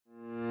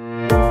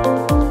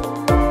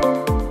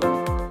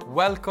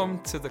welcome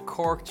to the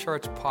Cork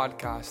Church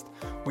podcast.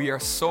 We are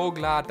so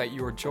glad that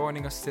you are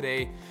joining us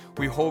today.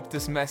 We hope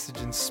this message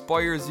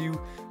inspires you,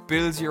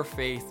 builds your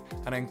faith,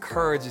 and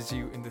encourages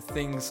you in the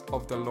things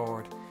of the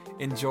Lord.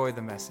 Enjoy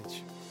the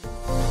message.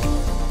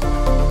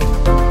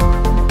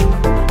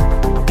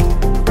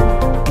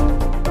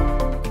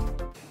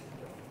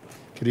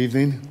 Good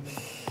evening.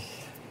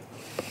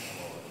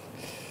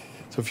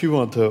 So if you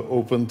want to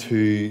open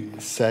to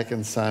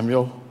 2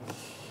 Samuel.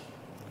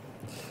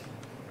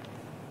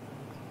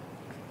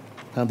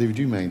 Andy, would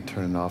you mind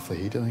turning off the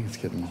heat? I think it's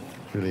getting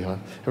really hot.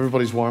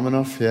 Everybody's warm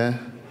enough, yeah?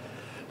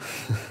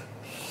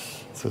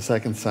 So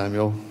 2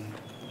 Samuel.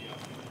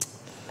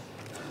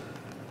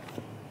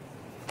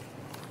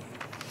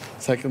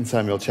 2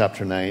 Samuel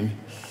chapter 9.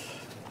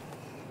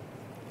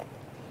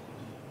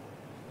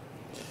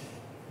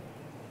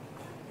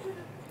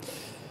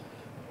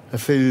 I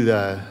feel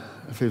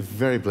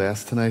very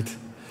blessed tonight.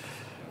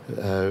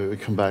 We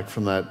come back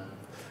from that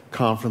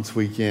conference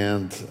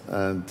weekend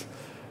and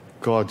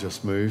God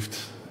just moved.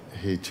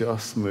 He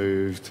just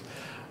moved.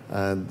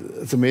 And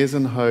it's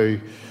amazing how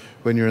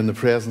when you're in the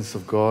presence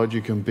of God,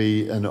 you can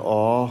be in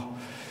awe,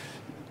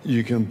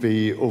 you can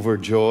be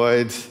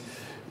overjoyed,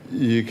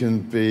 you can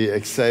be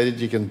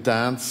excited, you can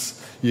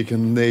dance, you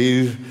can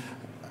kneel,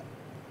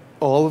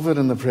 all of it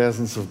in the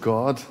presence of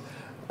God.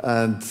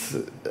 And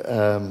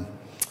I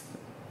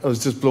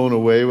was just blown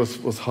away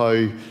with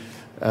how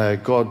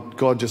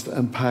God just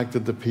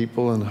impacted the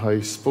people and how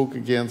He spoke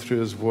again through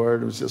His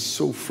Word. It was just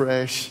so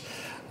fresh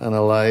and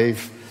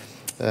alive.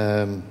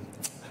 And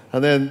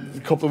then a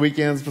couple of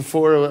weekends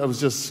before, I was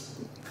just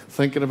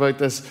thinking about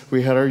this.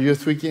 We had our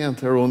youth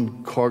weekend, our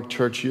own Cork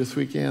Church youth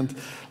weekend.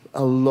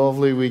 A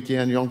lovely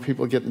weekend. Young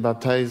people getting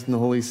baptized in the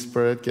Holy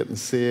Spirit, getting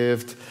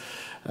saved.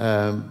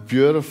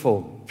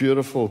 Beautiful,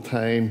 beautiful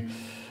time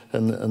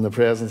in the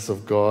presence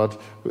of God.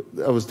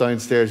 I was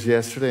downstairs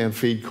yesterday in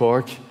Feed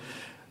Cork,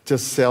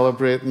 just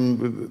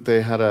celebrating.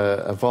 They had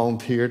a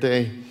volunteer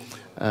day,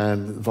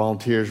 and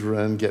volunteers were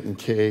in getting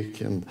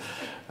cake and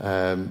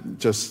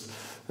just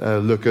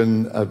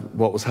looking at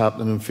what was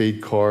happening in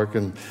Feed Cork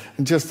and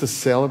just to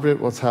celebrate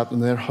what's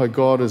happening there, how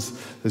God is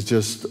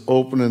just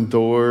opening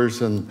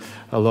doors and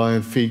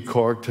allowing Feed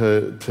Cork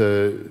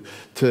to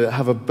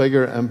have a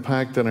bigger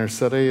impact in our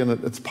city, and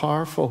it's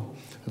powerful.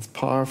 It's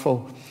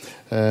powerful.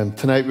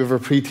 Tonight we have our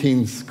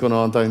pre-teens going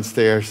on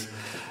downstairs.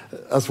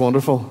 That's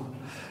wonderful.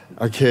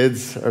 Our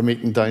kids are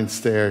meeting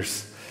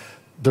downstairs.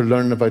 They're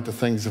learning about the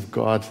things of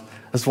God.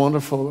 It's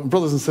wonderful.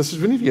 Brothers and sisters,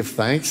 we need to give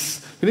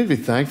thanks. We need to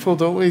be thankful,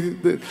 don't we?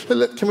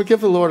 Can we give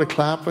the Lord a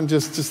clap and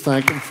just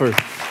thank Him for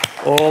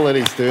all that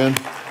He's doing?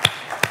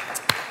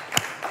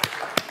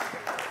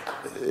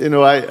 You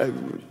know, I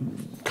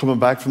coming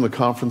back from the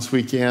conference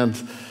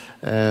weekend,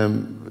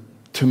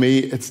 to me,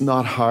 it's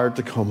not hard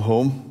to come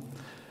home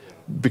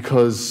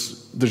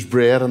because there's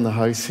bread in the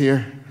house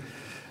here.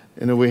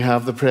 You know, we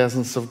have the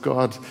presence of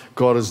God.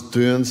 God is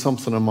doing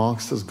something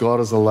amongst us. God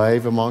is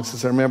alive amongst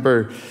us. I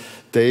remember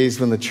days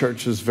when the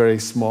church was very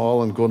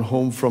small and going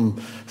home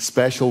from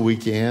special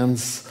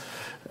weekends,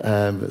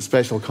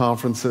 special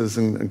conferences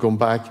and going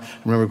back. I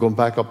remember going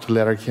back up to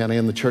Letterkenny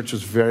and the church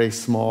was very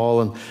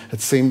small and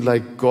it seemed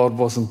like God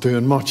wasn't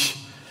doing much.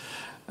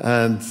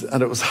 And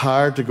it was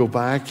hard to go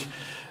back.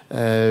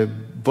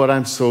 But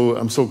I'm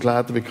so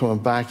glad to be coming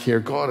back here.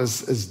 God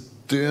is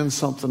doing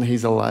something.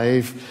 He's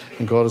alive,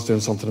 and God is doing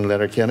something in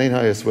Letterkenny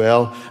now as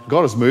well.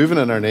 God is moving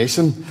in our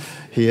nation.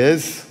 He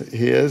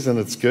is, and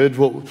it's good.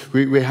 Well,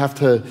 we have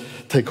to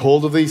take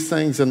hold of these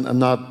things and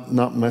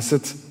not miss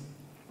it.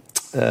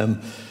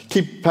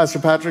 Keep Pastor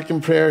Patrick in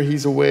prayer.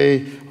 He's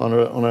away on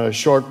a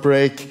short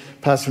break.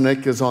 Pastor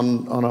Nick is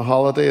on a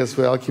holiday as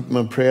well. Keep him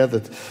in prayer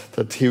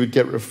that he would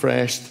get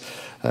refreshed.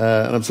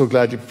 And I'm so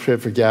glad you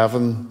prayed for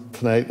Gavin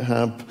tonight,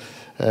 Hamp.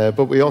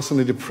 But we also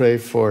need to pray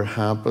for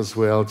Hamp as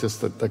well,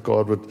 just that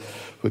God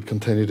would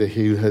continue to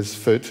heal his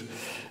foot.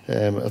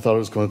 I thought it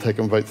was going to take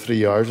him about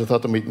 3 hours. I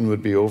thought the meeting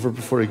would be over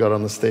before he got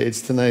on the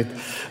stage tonight.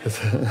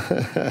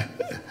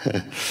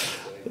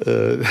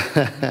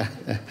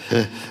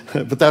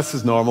 But that's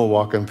his normal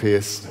walking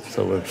pace.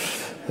 So,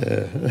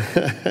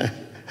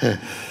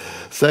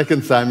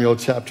 2 Samuel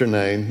chapter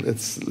 9.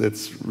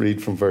 Let's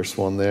read from verse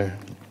 1 there.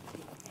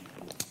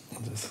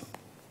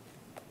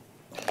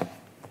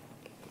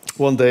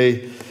 One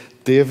day,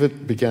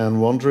 David began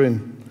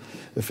wondering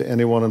if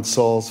anyone in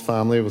Saul's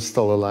family was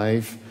still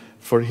alive,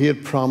 for he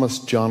had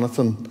promised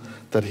Jonathan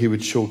that he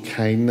would show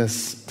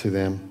kindness to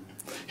them.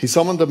 He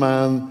summoned a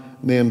man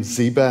named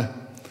Ziba,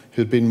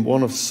 who had been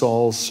one of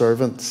Saul's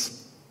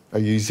servants. "Are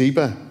you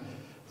Ziba?"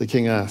 the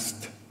king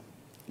asked.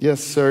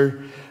 "Yes,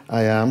 sir,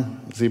 I am,"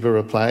 Ziba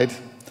replied.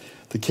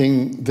 The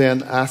king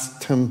then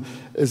asked him,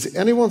 "Is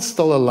anyone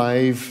still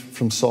alive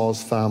from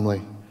Saul's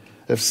family?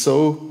 If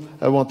so,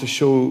 I want to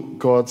show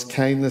God's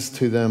kindness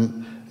to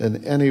them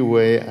in any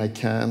way I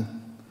can."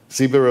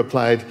 Ziba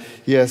replied,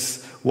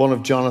 "Yes, one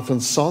of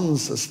Jonathan's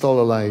sons is still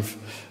alive,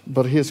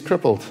 but he is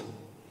crippled."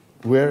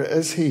 "Where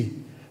is he?"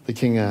 the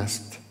king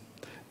asked.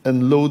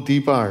 "In Lo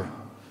Debar,"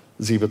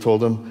 Ziba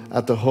told him,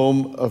 at the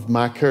home of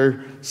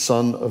Machir,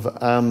 son of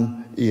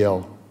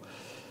Ammiel.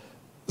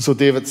 So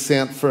David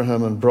sent for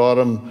him and brought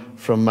him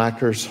from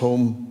Machir's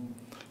home.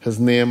 His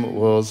name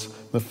was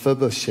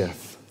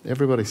Mephibosheth.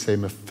 Everybody say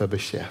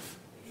Mephibosheth.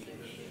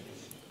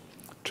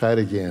 Try it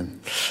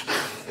again.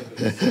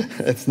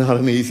 It's not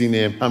an easy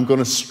name. I'm going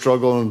to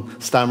struggle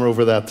and stammer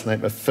over that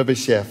tonight.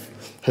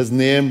 Mephibosheth. His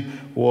name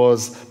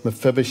was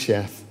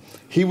Mephibosheth.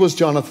 He was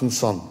Jonathan's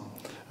son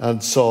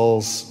and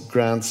Saul's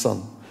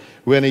grandson.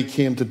 When he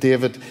came to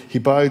David, he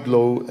bowed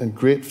low in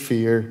great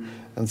fear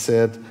and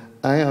said,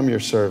 I am your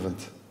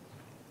servant.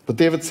 But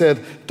David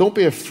said, don't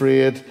be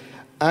afraid.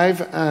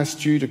 I've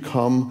asked you to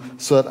come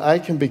so that I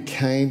can be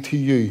kind to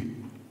you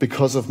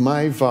because of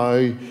my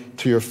vow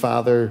to your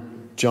father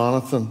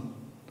Jonathan.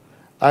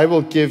 I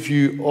will give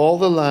you all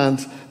the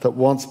land that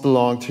once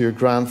belonged to your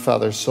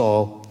grandfather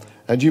Saul,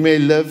 and you may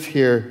live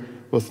here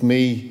with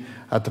me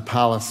at the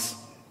palace.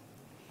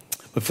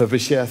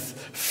 Mephibosheth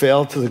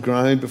fell to the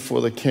ground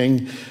before the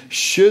king.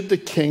 Should the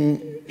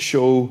king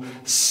show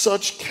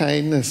such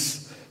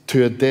kindness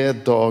to a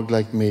dead dog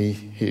like me?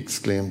 He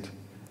exclaimed.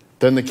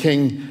 Then the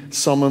king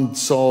summoned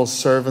Saul's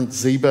servant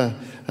Ziba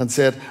and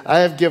said, I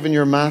have given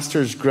your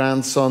master's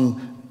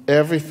grandson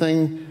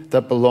everything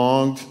that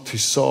belonged to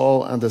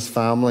Saul and his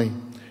family.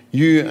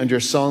 You and your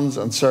sons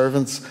and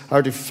servants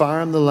are to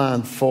farm the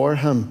land for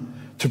him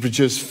to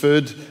produce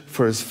food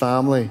for his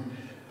family.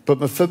 But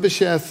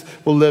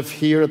Mephibosheth will live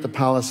here at the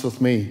palace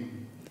with me.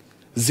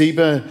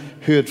 Ziba,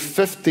 who had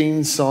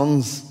 15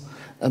 sons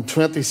and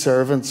 20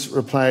 servants,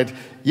 replied,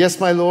 Yes,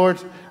 my lord,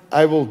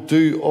 I will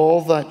do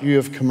all that you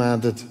have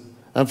commanded.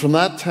 And from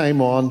that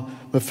time on,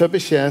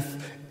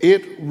 Mephibosheth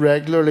ate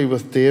regularly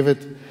with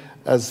David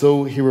as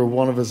though he were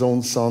one of his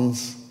own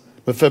sons.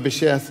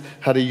 Mephibosheth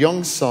had a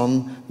young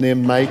son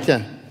named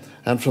Micah,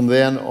 and from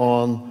then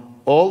on,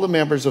 all the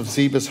members of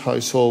Ziba's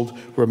household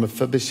were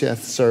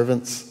Mephibosheth's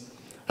servants.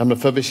 And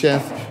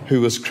Mephibosheth,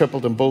 who was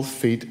crippled in both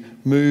feet,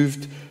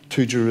 moved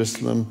to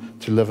Jerusalem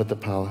to live at the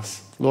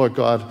palace. Lord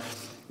God,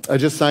 I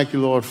just thank you,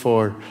 Lord,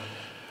 for,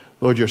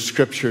 Lord, your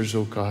scriptures,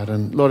 oh God.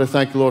 And Lord, I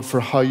thank you, Lord, for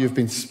how you've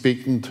been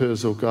speaking to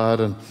us, oh God.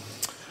 And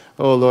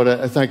oh, Lord,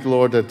 I thank you,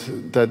 Lord,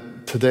 that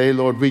today,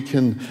 Lord, we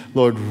can,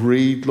 Lord,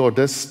 read, Lord,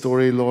 this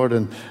story, Lord,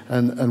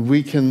 and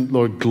we can,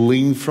 Lord,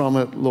 glean from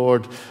it,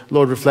 Lord,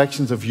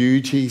 reflections of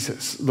you,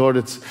 Jesus. Lord,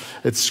 it's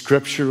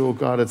scripture, oh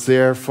God. It's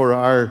there for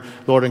our,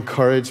 Lord,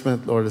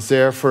 encouragement, Lord. It's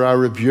there for our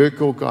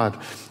rebuke, oh God.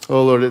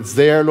 Oh, Lord, it's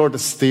there, Lord, to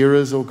steer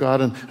us, oh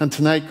God. And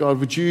tonight, God,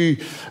 would you,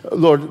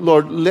 Lord,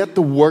 let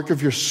the work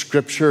of your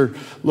scripture,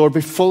 Lord,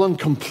 be full and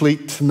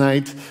complete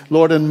tonight,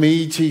 Lord, in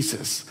me,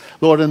 Jesus.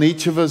 Lord, in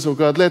each of us, oh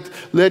God,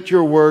 let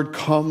your word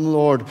come,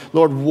 Lord.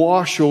 Lord,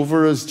 wash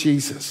over us,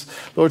 Jesus.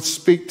 Lord,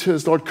 speak to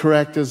us. Lord,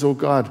 correct us, oh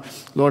God.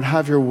 Lord,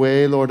 have your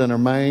way, Lord, in our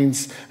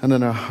minds and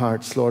in our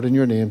hearts, Lord, in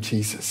your name,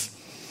 Jesus.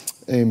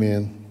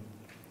 Amen.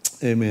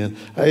 Amen.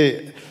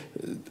 I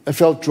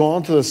felt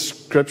drawn to the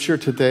scripture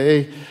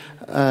today,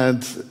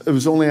 and it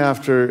was only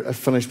after I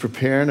finished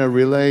preparing I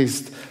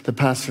realized that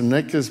Pastor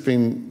Nick has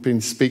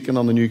been speaking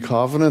on the New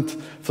Covenant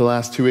for the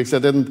last 2 weeks.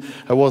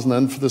 I wasn't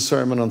in for the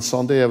sermon on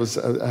Sunday.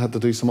 I had to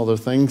do some other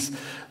things,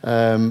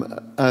 and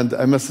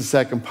I missed the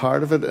second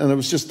part of it, and it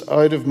was just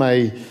out of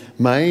my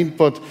mind.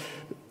 But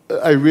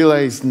I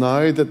realize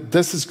now that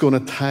this is going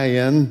to tie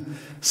in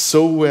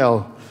so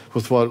well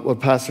with what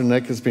Pastor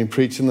Nick has been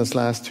preaching this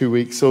last 2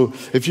 weeks. So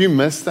if you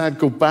missed that,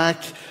 go back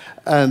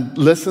and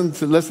listen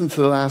to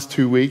the last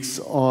 2 weeks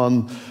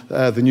on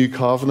the New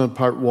Covenant,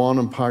 part 1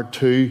 and part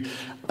 2.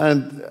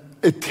 And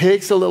it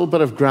takes a little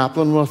bit of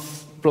grappling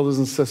with, brothers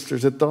and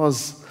sisters. It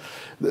does.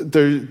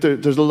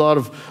 There's a lot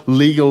of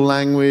legal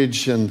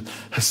language and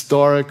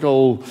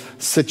historical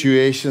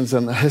situations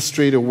and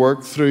history to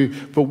work through.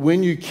 But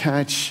when you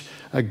catch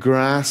a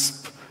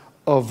grasp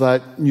of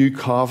that New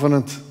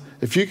Covenant,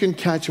 if you can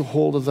catch a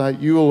hold of that,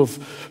 you will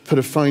have put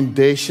a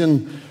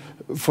foundation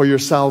for your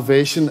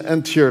salvation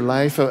into your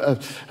life,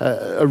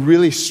 a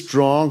really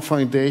strong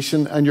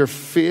foundation, and your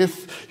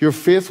faith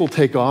will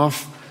take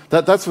off.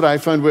 That's what I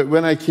found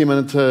when I came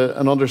into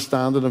an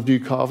understanding of New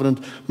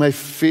Covenant. My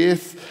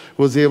faith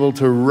was able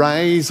to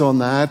rise on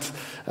that,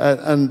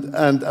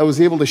 and I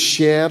was able to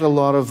shed a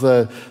lot of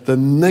the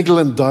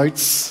niggling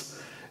doubts,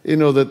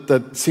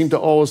 that seem to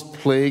always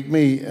plague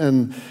me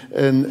in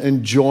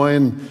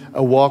enjoying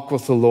a walk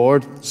with the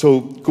Lord.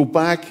 So go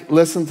back,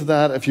 listen to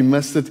that. If you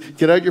missed it,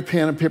 get out your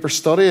pen and paper,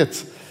 study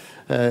it.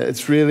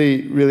 It's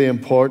really, really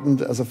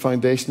important as a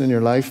foundation in your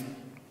life.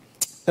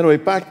 Anyway,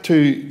 back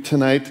to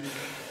tonight.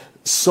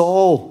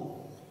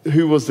 Saul,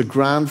 who was the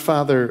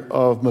grandfather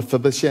of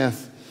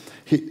Mephibosheth,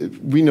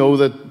 we know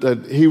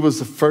that he was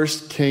the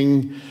first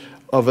king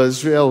of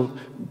Israel.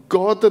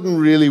 God didn't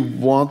really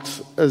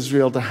want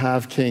Israel to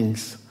have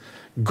kings.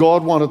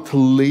 God wanted to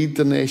lead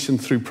the nation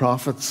through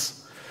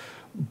prophets.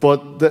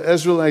 But the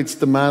Israelites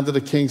demanded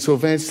a king, so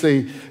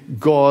eventually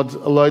God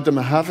allowed them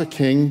to have a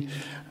king,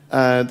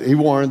 and he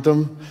warned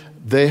them.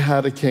 They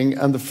had a king,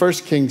 and the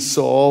first king,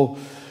 Saul,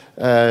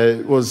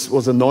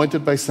 was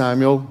anointed by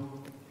Samuel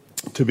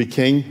to be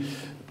king.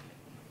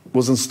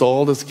 was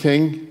installed as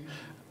king,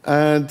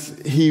 and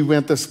he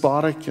went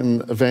despotic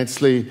and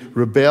eventually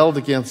rebelled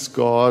against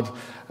God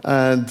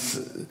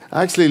and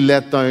actually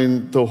let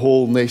down the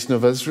whole nation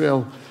of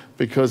Israel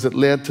because it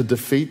led to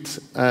defeat.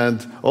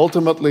 And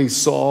ultimately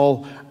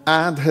Saul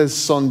and his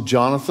son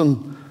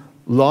Jonathan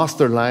lost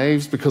their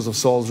lives because of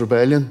Saul's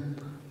rebellion.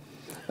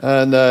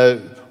 And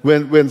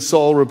when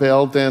Saul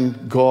rebelled,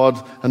 then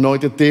God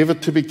anointed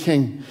David to be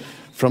king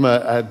from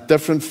a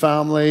different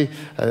family,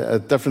 a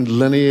different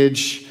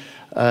lineage.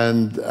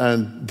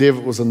 And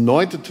David was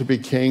anointed to be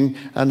king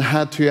and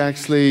had to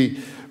actually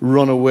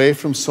run away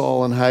from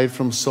Saul and hide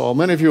from Saul.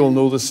 Many of you will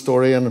know this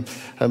story, and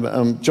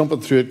I'm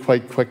jumping through it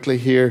quite quickly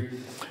here.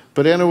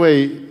 But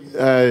anyway,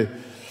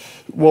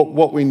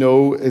 what we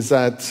know is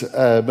that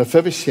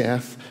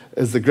Mephibosheth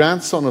is the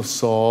grandson of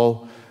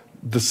Saul,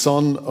 the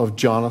son of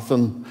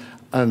Jonathan,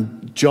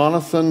 and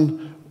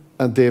Jonathan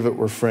and David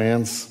were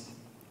friends.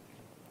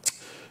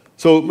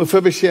 So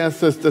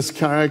Mephibosheth, this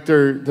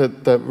character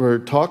that we're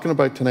talking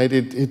about tonight,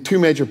 he had two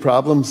major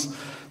problems.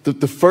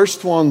 The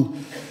first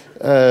one,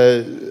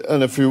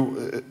 and if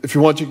you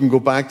want, you can go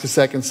back to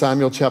 2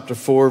 Samuel chapter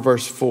 4,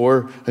 verse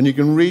 4, and you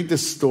can read the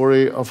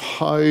story of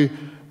how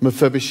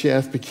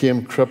Mephibosheth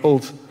became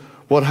crippled.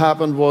 What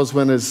happened was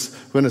when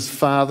his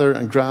father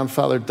and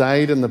grandfather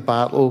died in the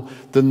battle,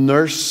 the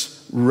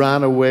nurse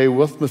ran away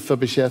with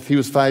Mephibosheth. He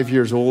was 5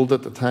 years old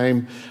at the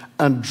time,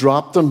 and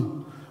dropped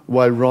him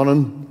while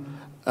running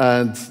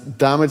and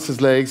damaged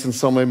his legs in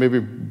some way, maybe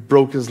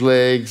broke his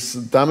legs,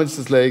 damaged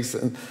his legs,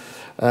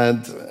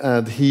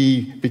 and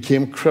he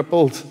became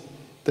crippled.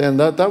 Then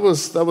that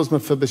was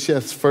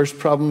Mephibosheth's first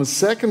problem. The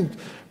second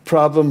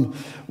problem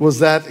was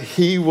that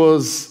he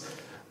was,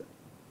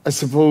 I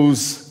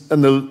suppose,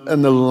 in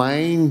the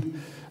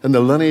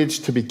lineage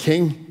to be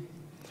king.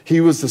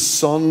 He was the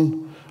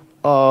son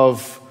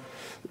of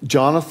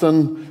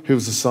Jonathan, who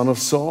was the son of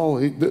Saul.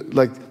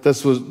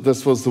 This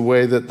was the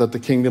way that the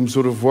kingdoms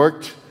would have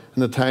worked. In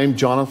the time,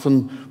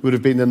 Jonathan would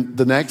have been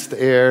the next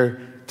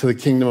heir to the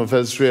kingdom of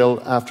Israel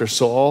after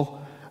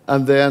Saul.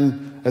 And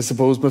then, I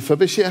suppose,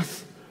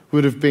 Mephibosheth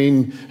would have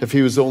been, if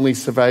he was the only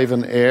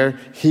surviving heir,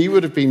 he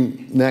would have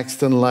been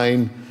next in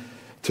line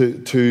to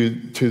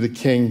the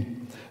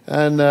king.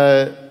 And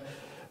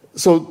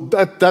so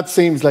that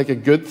seems like a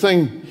good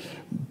thing.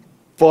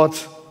 But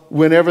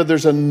whenever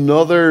there's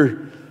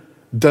another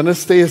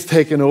dynasty is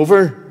taken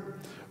over,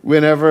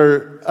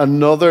 whenever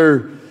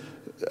another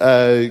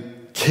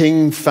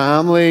king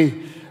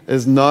family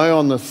is now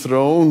on the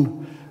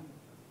throne,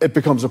 it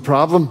becomes a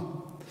problem.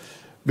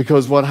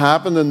 Because what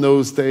happened in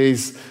those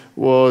days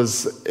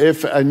was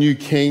if a new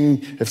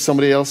king, if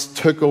somebody else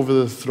took over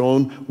the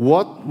throne,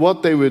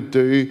 what they would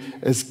do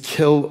is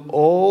kill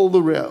all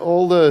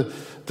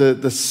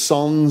the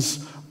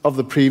sons of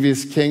the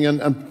previous king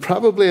and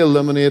probably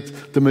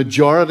eliminate the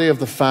majority of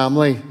the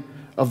family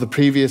of the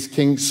previous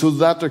king so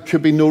that there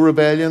could be no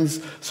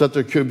rebellions, so that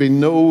there could be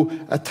no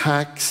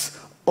attacks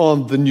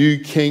on the new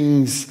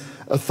king's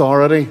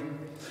authority.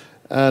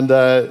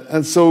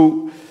 And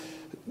so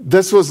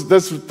this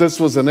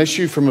was an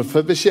issue for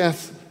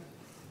Mephibosheth.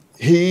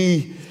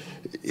 He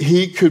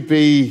could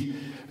be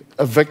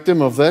a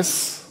victim of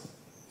this.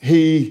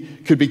 He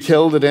could be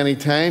killed at any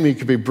time. He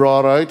could be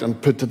brought out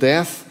and put to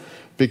death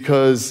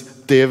because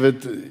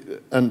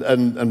David,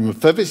 and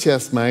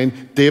Mephibosheth's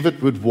mind,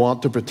 David would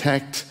want to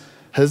protect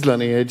his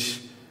lineage,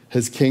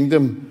 his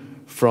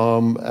kingdom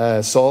from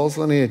Saul's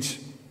lineage.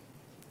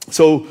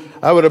 So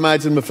I would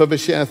imagine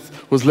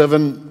Mephibosheth was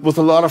living with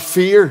a lot of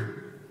fear,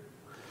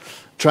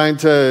 trying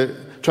to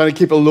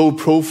keep a low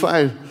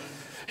profile.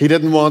 He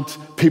didn't want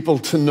people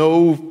to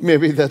know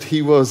maybe that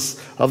he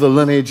was of the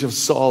lineage of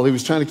Saul. He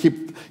was trying to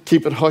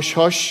keep it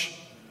hush-hush.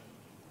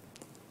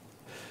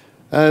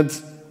 And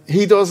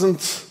he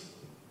doesn't,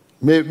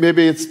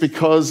 maybe it's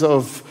because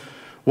of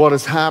what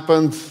has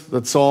happened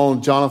that Saul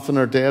and Jonathan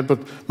are dead, but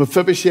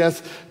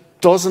Mephibosheth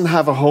doesn't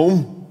have a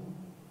home.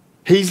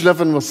 He's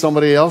living with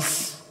somebody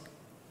else.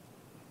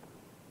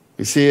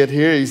 You see it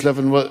here. He's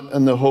living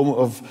in the home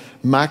of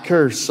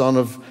Machir, son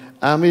of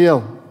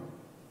Amiel.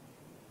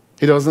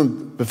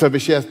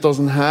 Mephibosheth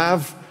doesn't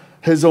have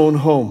his own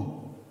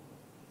home.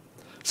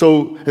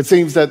 So it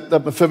seems that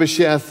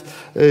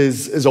Mephibosheth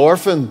is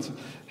orphaned.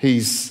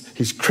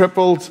 He's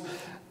crippled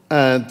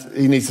and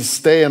he needs to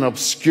stay in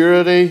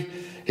obscurity.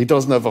 He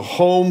doesn't have a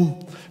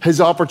home.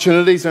 His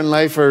opportunities in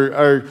life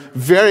are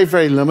very,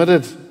 very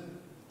limited.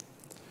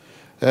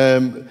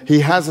 He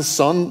has a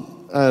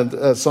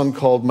son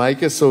called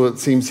Micah, so it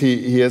seems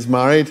he is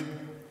married.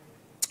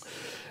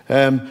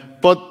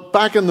 But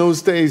back in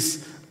those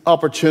days,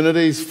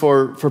 opportunities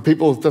for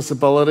people with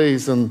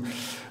disabilities and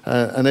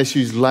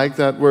issues like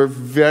that were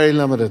very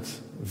limited,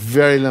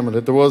 very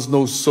limited. There was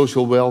no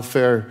social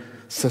welfare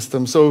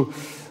system. So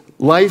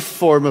life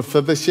for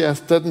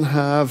Mephibosheth didn't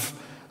have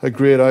a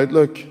great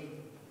outlook. I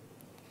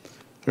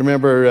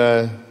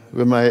remember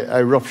when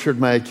I ruptured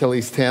my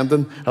Achilles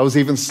tendon, I was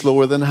even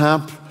slower than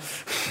Hamp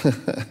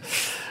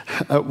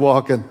at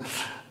walking.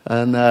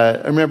 And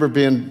I remember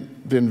being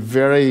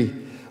very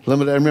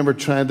limited. I remember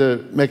trying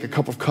to make a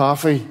cup of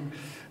coffee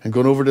and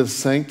going over to the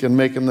sink and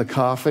making the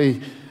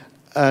coffee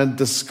and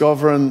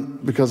discovering,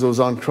 because I was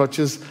on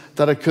crutches,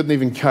 that I couldn't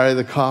even carry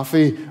the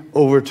coffee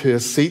over to a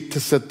seat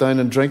to sit down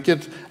and drink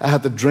it. I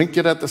had to drink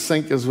it at the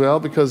sink as well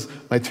because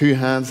my two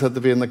hands had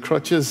to be in the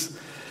crutches.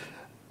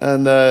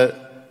 And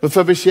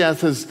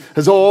Mephibosheth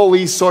has all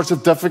these sorts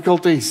of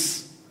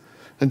difficulties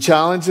and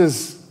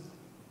challenges.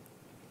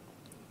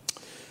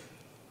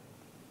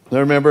 I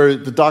remember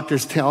the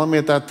doctors telling me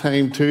at that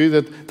time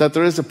too that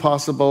there is a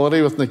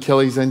possibility with an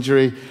Achilles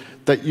injury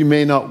that you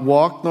may not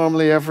walk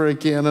normally ever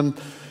again. And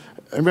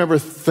I remember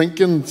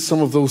thinking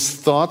some of those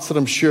thoughts that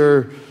I'm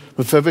sure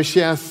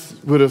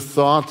Mephibosheth would have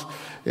thought,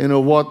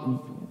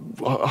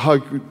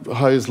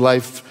 how is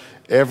life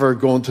ever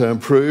going to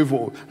improve?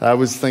 I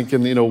was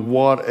thinking,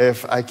 what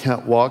if I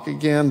can't walk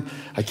again?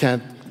 I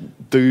can't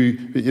do,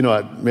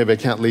 maybe I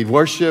can't lead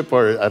worship,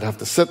 or I'd have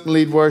to sit and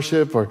lead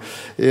worship, or,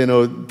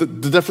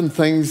 the different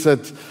things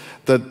that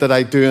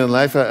I do in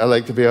life. I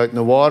like to be out in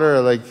the water. I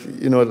like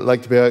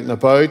to be out and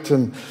about.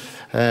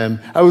 And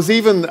I was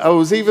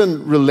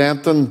even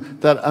relenting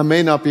that I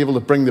may not be able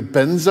to bring the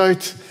bins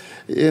out,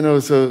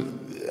 so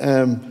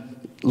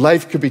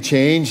life could be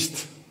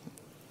changed.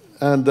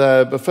 And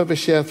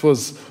Mephibosheth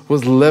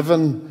was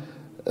living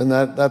in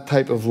that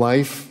type of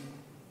life.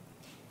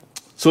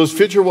 So his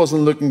future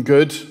wasn't looking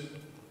good.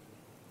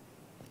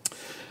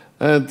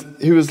 And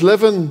he was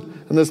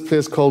living in this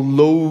place called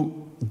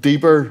Lo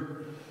Debar,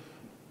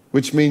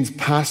 which means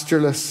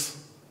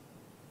pastureless.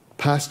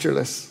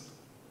 Pastureless.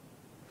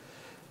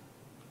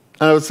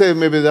 And I would say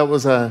maybe that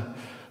was a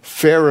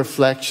fair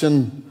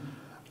reflection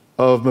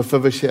of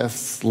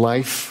Mephibosheth's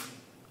life.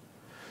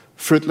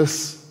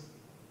 Fruitless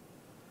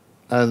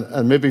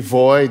and maybe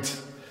void,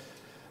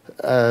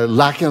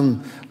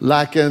 lacking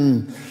life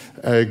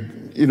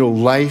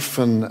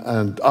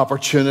and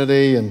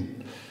opportunity.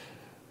 And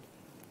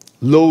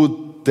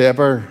Lo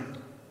Debar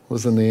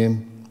was the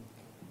name.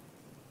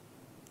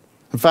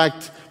 In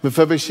fact,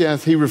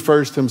 Mephibosheth, he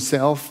refers to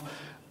himself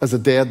as a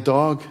dead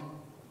dog.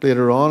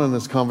 Later on in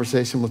his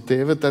conversation with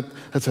David,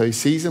 that's how he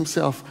sees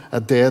himself, a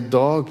dead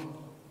dog.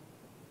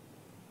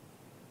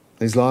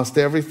 He's lost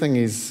everything.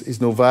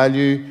 He's no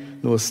value,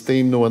 no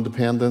esteem, no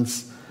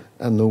independence,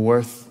 and no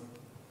worth.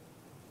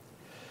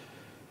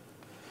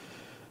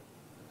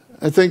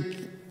 I think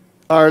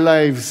our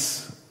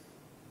lives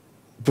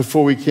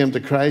before we came to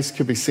Christ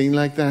could be seen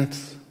like that.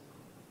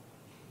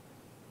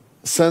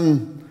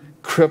 Sin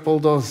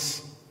crippled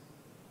us.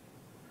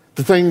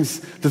 The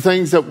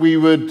things that we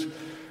would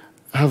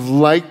have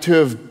liked to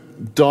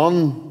have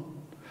done,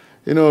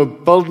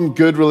 building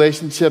good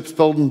relationships,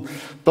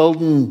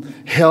 building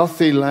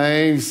healthy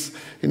lives,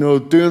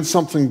 doing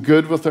something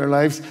good with our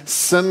lives.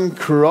 Sin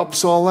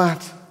corrupts all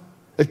that.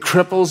 It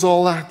cripples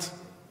all that.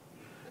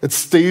 It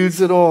steals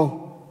it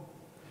all.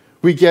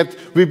 We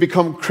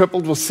become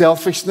crippled with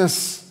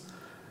selfishness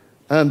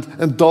and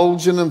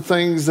indulging in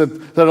things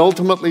that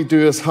ultimately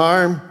do us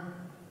harm.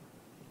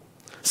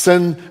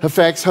 Sin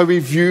affects how we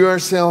view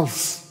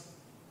ourselves.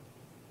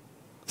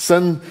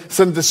 Sin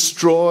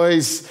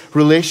destroys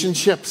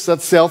relationships,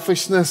 that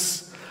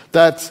selfishness,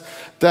 that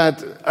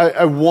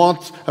I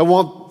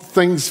want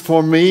things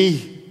for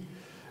me.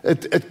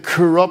 It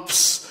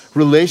corrupts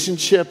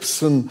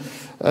relationships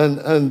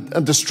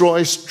and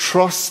destroys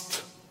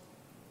trust.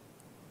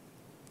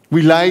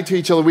 We lie to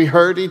each other, we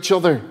hurt each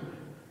other.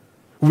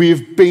 We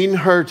have been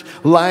hurt,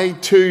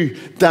 lied to,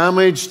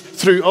 damaged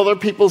through other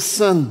people's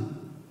sin.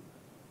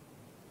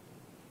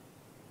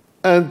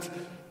 And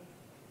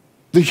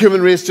the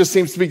human race just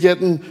seems to be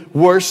getting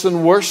worse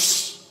and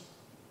worse.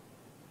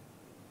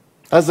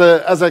 As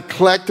a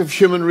collective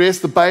human race,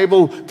 the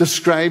Bible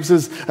describes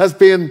us as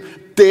being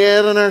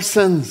dead in our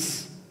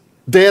sins.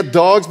 Dead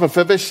dogs,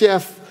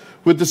 Mephibosheth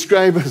would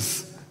describe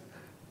us.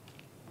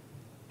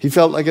 He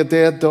felt like a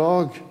dead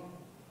dog.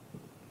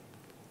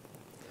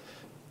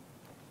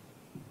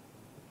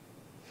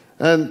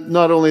 And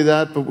not only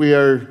that, but we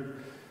are,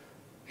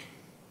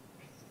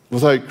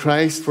 without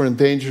Christ, we're in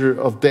danger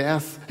of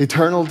death,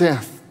 eternal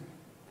death.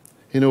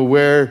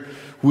 Where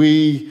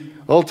we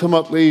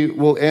ultimately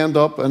will end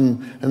up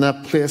in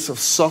that place of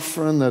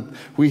suffering that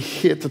we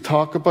hate to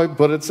talk about,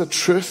 but it's a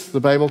truth. The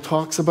Bible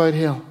talks about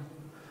hell.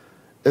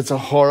 It's a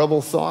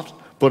horrible thought,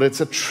 but it's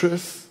a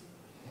truth.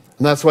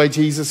 And that's why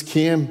Jesus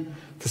came,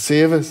 to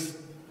save us.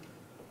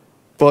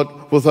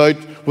 But without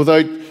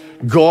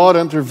God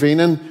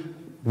intervening,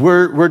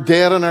 we're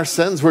dead in our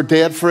sins. We're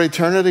dead for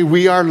eternity.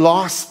 We are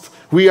lost.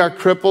 We are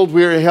crippled.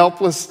 We are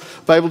helpless.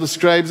 The Bible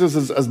describes us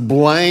as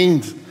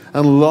blind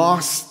and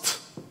lost.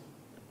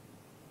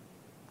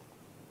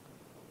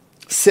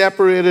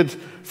 Separated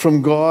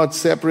from God,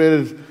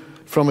 separated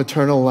from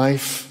eternal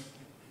life.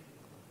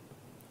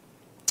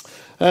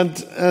 And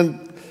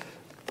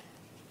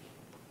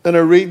in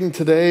our reading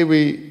today,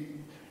 we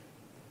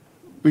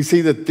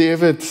see that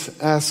David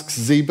asks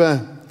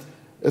Ziba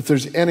if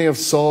there's any of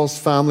Saul's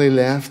family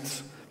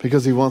left,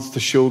 because he wants to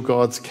show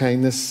God's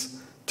kindness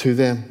to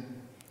them.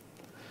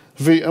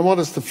 I want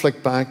us to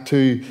flick back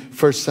to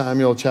 1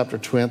 Samuel chapter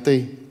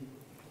 20,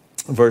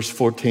 verse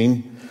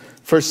 14.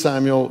 1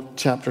 Samuel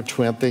chapter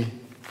 20,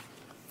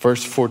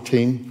 verse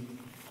 14.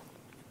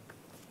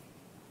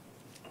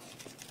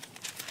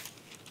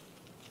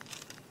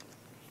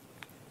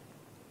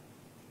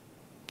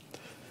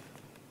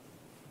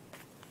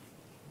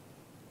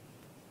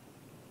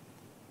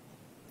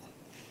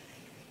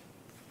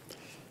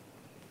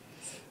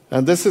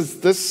 And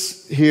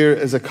this here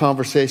is a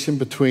conversation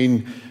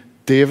between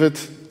David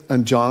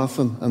and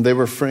Jonathan, and they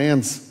were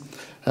friends.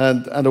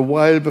 And a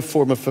while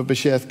before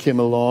Mephibosheth came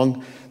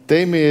along,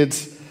 they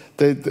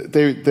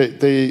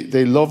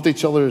loved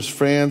each other as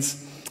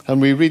friends. And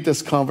we read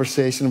this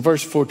conversation in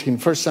verse 14,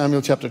 1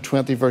 Samuel chapter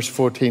 20, verse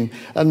 14.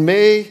 And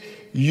may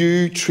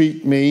you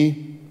treat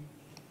me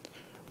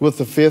with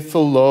the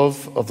faithful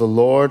love of the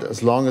Lord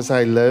as long as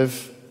I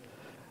live.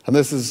 And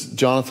this is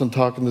Jonathan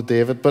talking to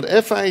David. But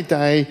if I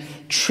die,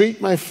 treat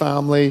my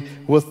family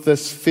with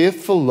this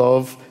faithful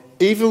love,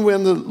 even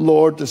when the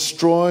Lord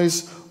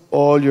destroys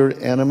all your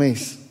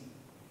enemies.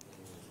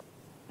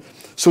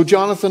 So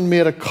Jonathan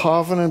made a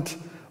covenant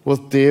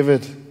with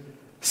David,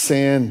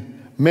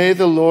 saying, may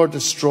the Lord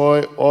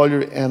destroy all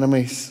your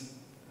enemies.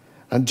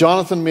 And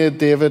Jonathan made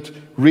David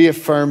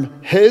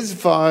reaffirm his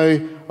vow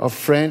of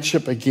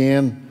friendship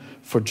again,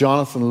 for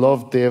Jonathan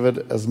loved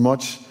David as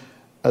much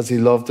as he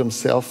loved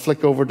himself.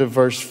 Flick over to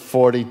verse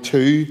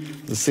 42,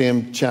 the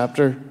same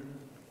chapter.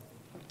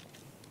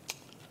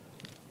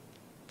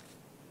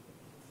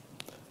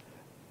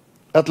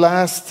 At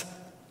last,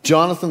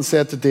 Jonathan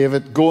said to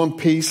David, go in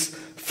peace,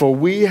 for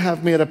we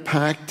have made a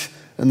pact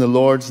in the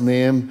Lord's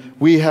name.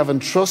 We have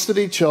entrusted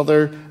each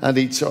other and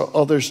each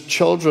other's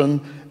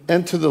children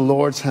into the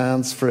Lord's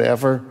hands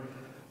forever.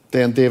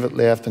 Then David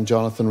left and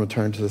Jonathan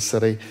returned to the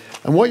city.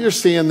 And what you're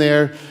seeing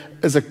there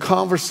is a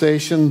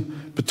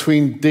conversation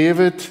between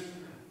David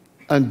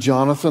and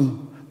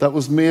Jonathan that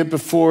was made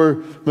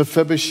before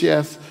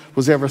Mephibosheth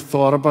was ever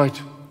thought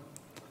about,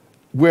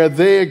 where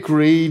they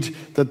agreed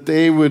that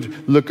they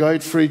would look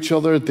out for each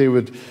other, they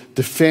would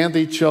defend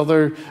each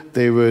other,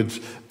 they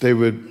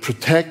would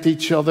protect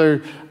each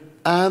other,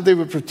 and they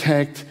would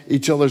protect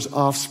each other's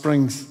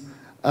offsprings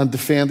and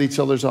defend each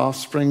other's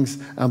offsprings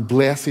and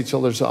bless each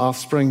other's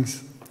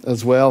offsprings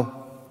as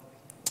well.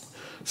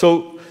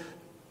 So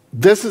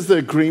this is the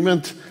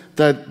agreement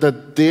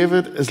that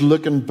David is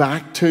looking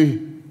back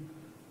to.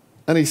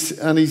 And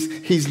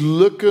he's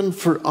looking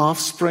for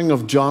offspring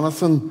of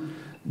Jonathan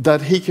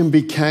that he can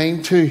be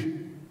kind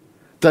to,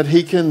 that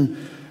he can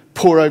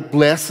pour out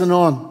blessing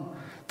on,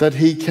 that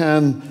he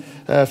can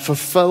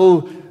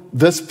fulfill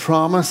this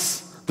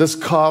promise, this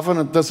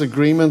covenant, this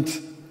agreement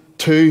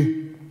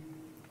to.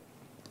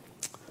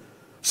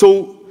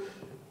 So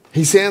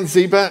he sends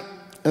Ziba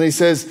and he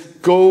says,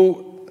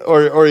 go.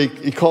 Or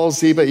he calls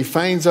Ziba, he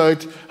finds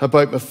out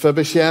about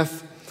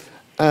Mephibosheth,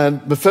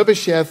 and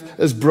Mephibosheth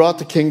is brought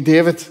to King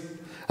David.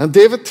 And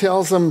David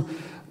tells him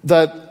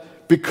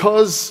that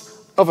because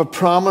of a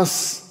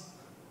promise,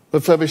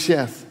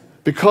 Mephibosheth,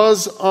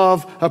 because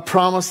of a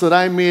promise that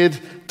I made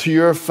to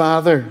your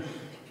father,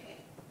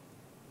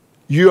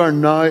 you are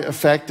now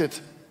affected.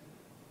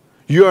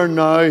 You are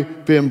now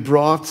being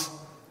brought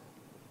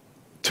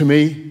to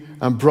me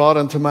and brought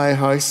into my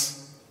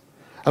house.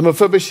 And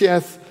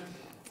Mephibosheth,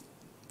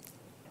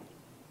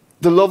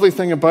 the lovely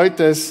thing about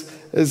this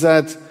is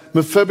that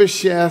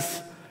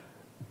Mephibosheth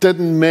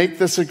didn't make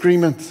this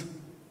agreement.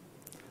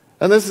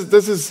 And this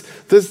is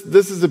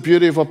the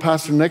beauty of what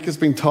Pastor Nick has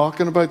been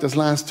talking about this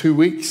last 2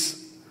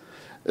 weeks,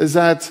 is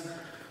that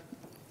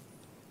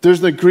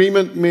there's an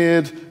agreement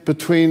made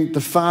between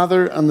the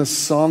Father and the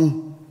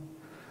Son,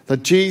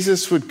 that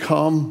Jesus would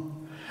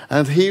come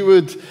and he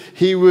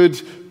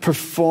would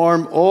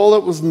perform all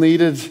that was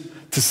needed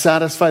to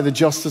satisfy the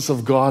justice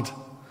of God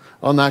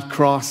on that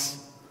cross.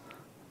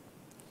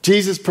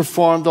 Jesus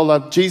performed all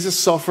that. Jesus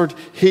suffered.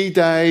 He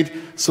died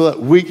so that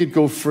we could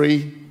go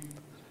free.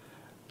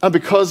 And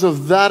because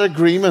of that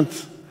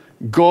agreement,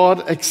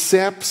 God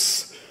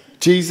accepts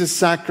Jesus'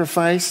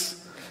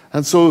 sacrifice.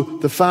 And so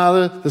the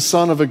Father, the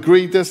Son have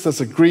agreed this.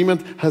 This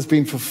agreement has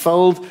been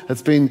fulfilled.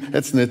 It's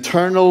an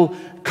eternal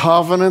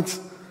covenant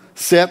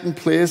set in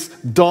place,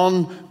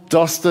 done,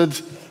 dusted,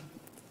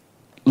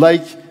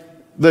 like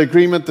the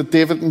agreement that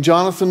David and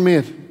Jonathan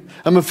made.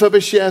 And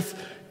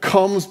Mephibosheth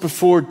comes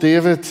before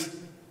David.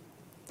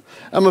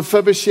 And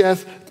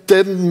Mephibosheth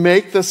didn't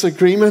make this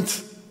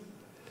agreement.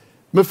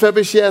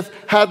 Mephibosheth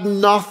had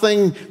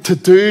nothing to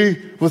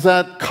do with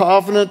that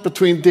covenant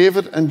between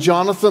David and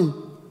Jonathan.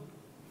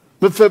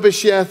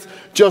 Mephibosheth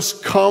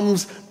just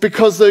comes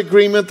because the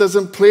agreement is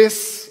in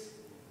place,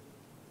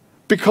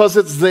 because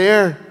it's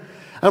there.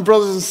 And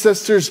brothers and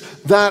sisters,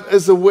 that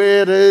is the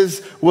way it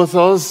is with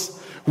us.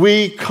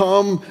 We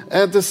come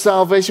into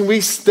salvation.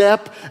 We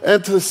step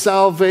into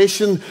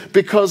salvation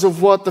because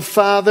of what the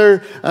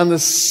Father and the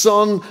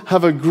Son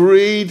have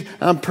agreed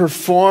and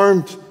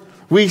performed.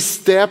 We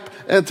step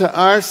into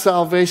our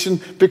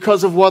salvation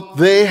because of what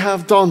they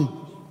have done.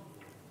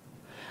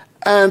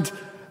 And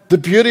the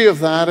beauty of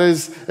that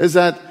is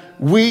that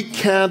we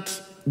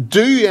can't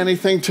do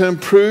anything to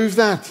improve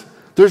that.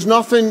 There's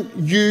nothing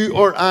you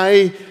or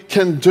I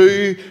can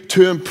do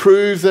to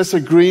improve this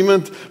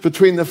agreement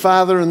between the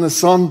Father and the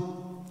Son.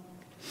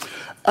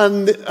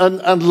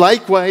 And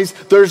likewise,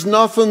 there's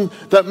nothing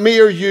that me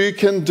or you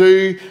can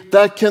do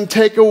that can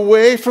take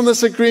away from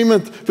this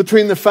agreement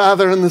between the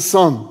Father and the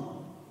Son.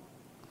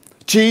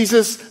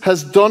 Jesus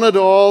has done it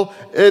all.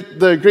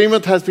 The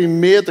agreement has been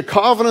made. The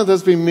covenant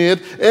has been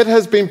made. It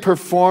has been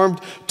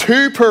performed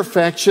to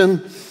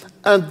perfection.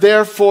 And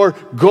therefore,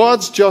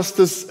 God's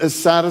justice is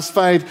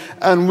satisfied.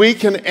 And we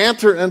can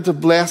enter into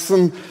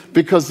blessing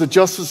because the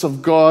justice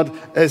of God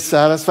is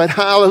satisfied.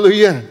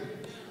 Hallelujah.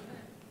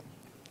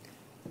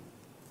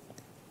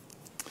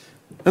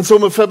 And so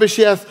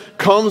Mephibosheth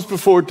comes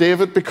before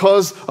David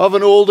because of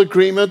an old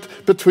agreement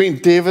between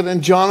David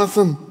and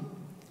Jonathan.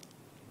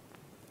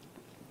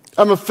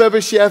 And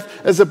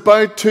Mephibosheth is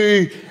about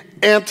to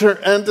enter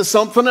into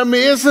something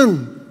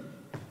amazing.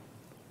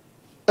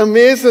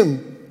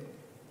 Amazing.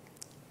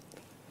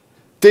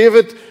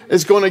 David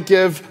is going to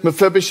give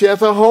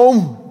Mephibosheth a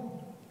home.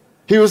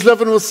 He was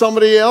living with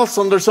somebody else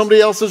under somebody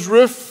else's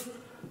roof.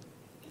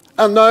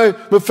 And now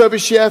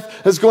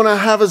Mephibosheth is going to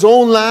have his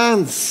own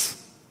lands.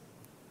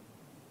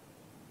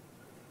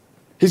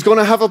 He's going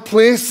to have a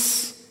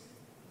place.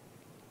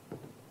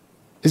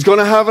 He's going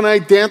to have an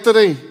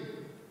identity.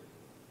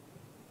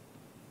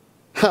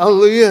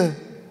 Hallelujah.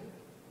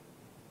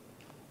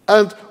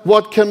 And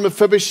what can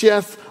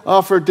Mephibosheth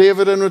offer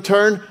David in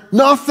return?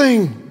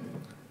 Nothing.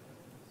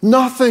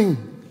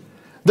 Nothing.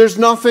 There's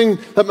nothing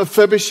that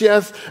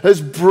Mephibosheth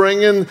is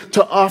bringing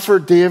to offer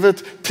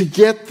David to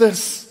get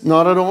this.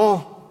 Not at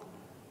all.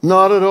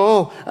 Not at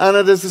all. And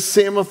it is the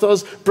same with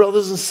us,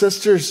 brothers and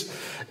sisters.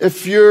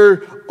 If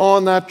you're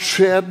on that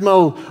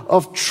treadmill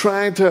of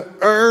trying to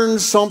earn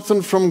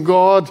something from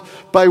God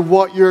by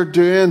what you're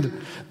doing,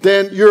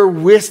 then you're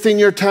wasting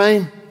your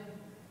time.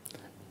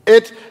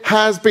 It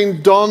has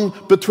been done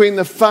between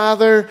the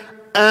Father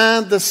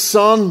and the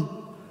Son.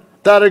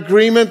 That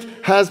agreement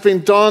has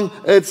been done.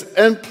 It's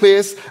in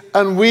place.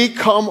 And we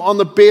come on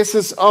the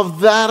basis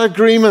of that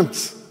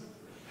agreement.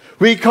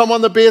 We come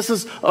on the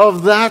basis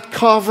of that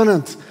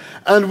covenant.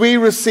 And we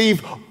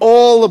receive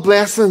all the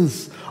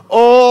blessings,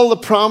 all the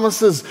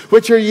promises,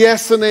 which are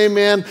yes and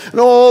amen, and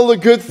all the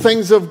good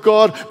things of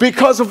God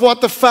because of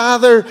what the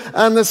Father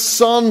and the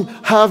Son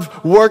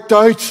have worked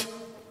out.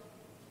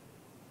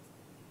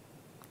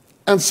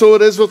 And so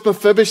it is with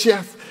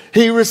Mephibosheth.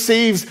 He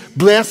receives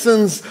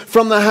blessings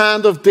from the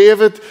hand of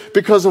David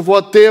because of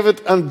what David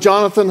and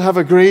Jonathan have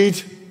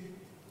agreed.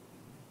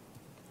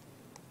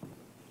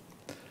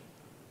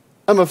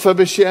 And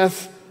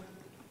Mephibosheth,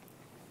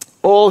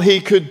 all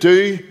he could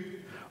do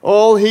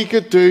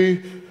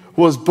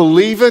was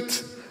believe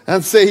it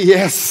and say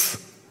yes.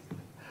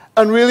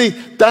 And really,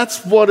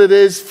 that's what it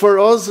is for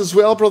us as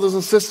well, brothers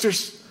and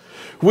sisters.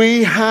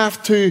 We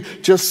have to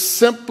just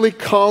simply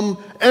come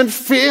in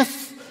faith,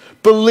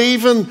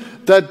 believing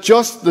that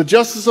the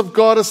justice of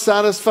God is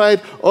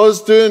satisfied.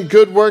 Us doing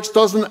good works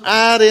doesn't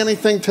add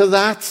anything to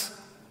that.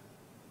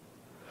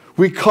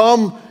 We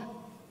come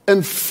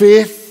in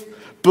faith,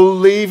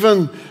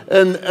 believing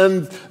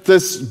in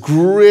this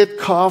great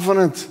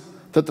covenant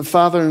that the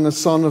Father and the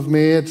Son have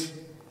made.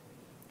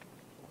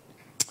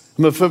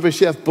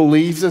 Mephibosheth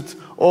believes it.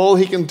 All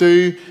he can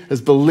do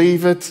is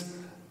believe it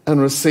and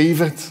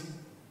receive it.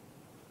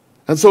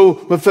 And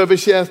so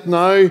Mephibosheth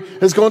now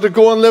is going to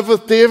go and live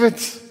with David.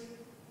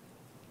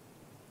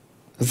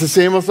 It's the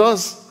same with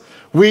us.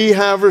 We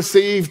have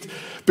received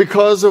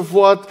because of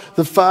what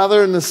the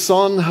Father and the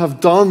Son have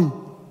done.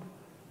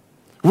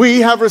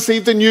 We have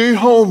received a new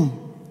home.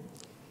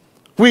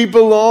 We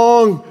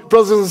belong,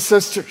 brothers and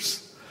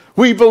sisters.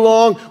 We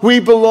belong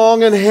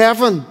in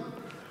heaven.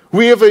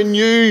 We have a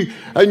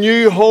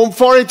new home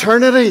for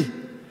eternity,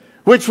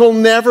 which will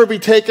never be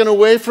taken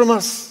away from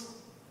us.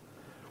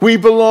 We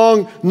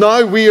belong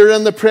now. We are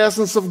in the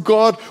presence of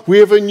God. We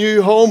have a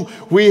new home.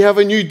 We have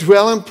a new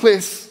dwelling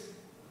place.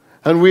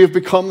 And we have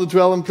become the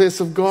dwelling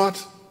place of God.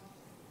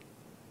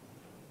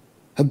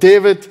 And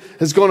Mephibosheth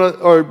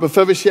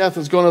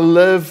is going to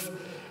live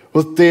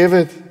with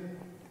David.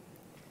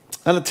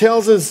 And it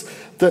tells us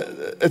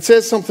that, it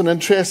says something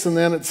interesting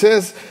then. It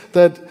says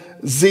that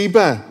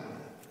Ziba,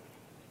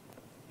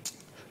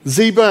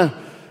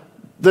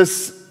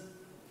 this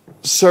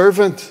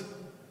servant,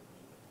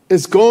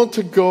 is going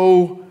to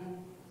go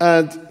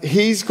and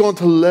he's going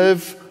to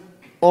live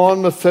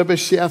on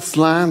Mephibosheth's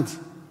land.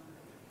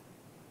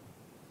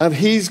 And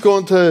he's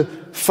going to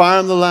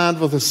farm the land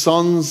with his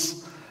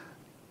sons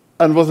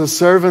and with his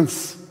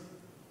servants.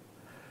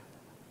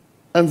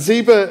 And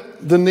Ziba,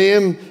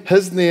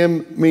 his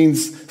name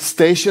means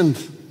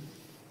stationed.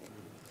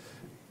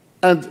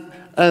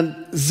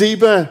 And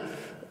Ziba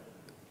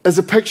is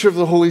a picture of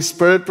the Holy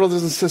Spirit,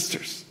 brothers and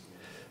sisters.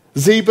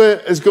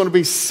 Ziba is going to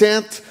be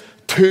sent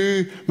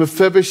to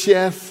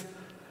Mephibosheth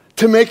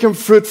to make him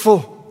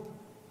fruitful.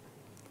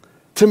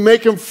 To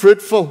make him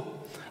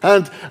fruitful.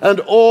 And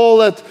all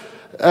that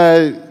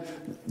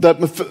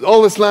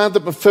all this land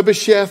that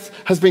Mephibosheth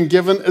has been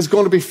given is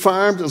going to be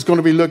farmed, is going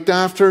to be looked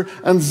after,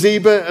 and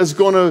Ziba is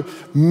going to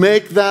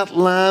make that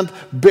land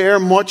bear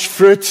much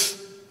fruit.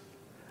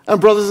 And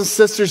brothers and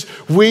sisters,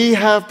 we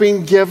have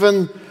been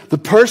given the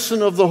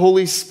person of the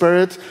Holy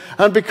Spirit,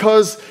 and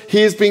because He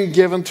has been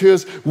given to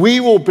us, we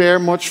will bear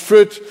much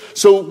fruit.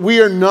 So we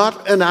are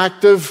not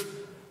inactive.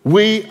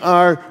 We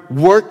are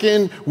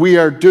working, we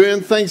are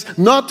doing things,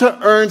 not to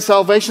earn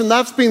salvation.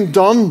 That's been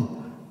done.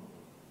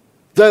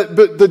 But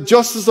the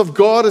justice of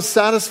God is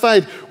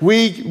satisfied.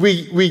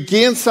 We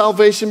gain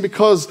salvation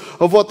because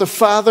of what the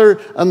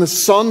Father and the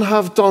Son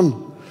have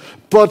done.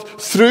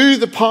 But through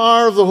the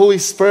power of the Holy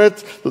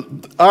Spirit,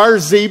 our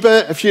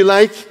Ziba, if you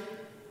like,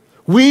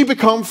 we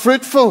become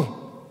fruitful.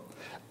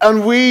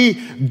 And we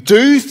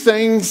do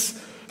things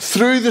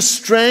through the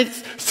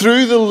strength,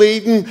 through the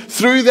leading,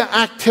 through the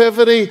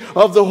activity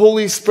of the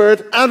Holy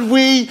Spirit. And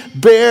we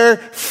bear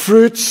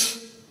fruit.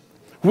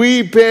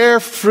 We bear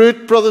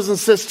fruit, brothers and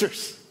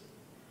sisters.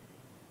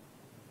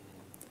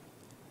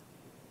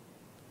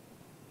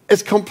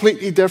 It's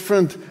completely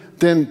different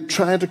than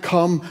trying to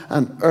come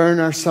and earn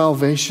our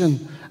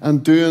salvation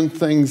and doing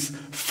things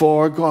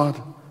for God.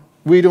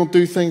 We don't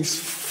do things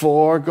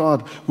for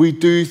God. We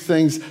do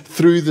things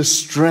through the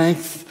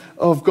strength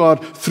of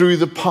God, through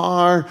the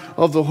power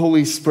of the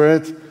Holy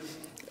Spirit.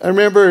 I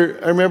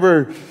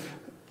remember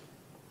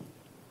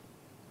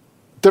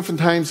different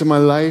times in my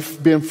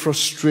life being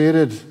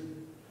frustrated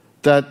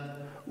that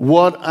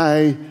what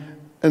I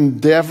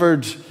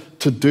endeavored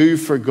to do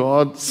for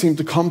God seemed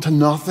to come to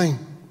nothing.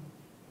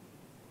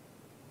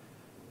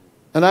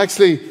 And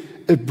actually,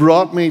 it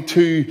brought me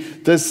to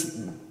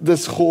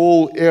this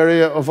whole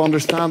area of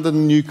understanding the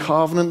new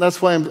covenant.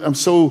 That's why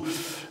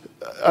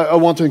I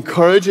want to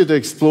encourage you to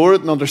explore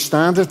it and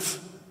understand it.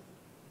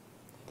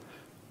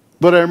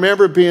 But I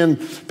remember being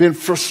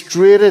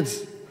frustrated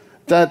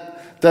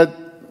that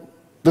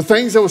the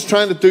things I was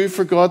trying to do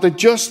for God, they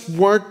just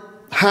weren't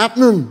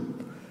happening.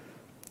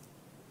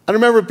 I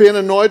remember being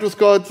annoyed with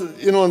God,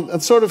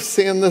 and sort of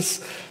saying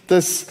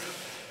this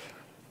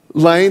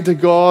line to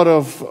God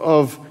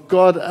of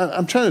God,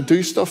 I'm trying to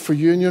do stuff for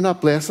you and you're not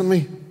blessing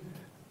me.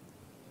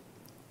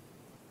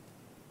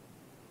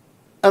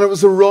 And it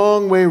was the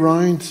wrong way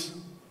round.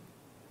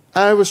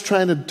 I was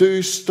trying to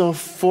do stuff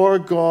for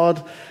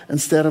God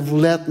instead of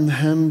letting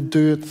Him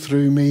do it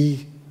through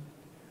me.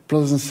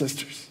 Brothers and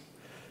sisters,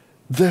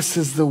 this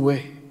is the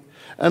way.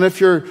 And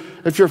if you're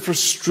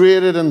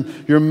frustrated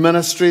in your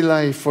ministry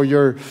life or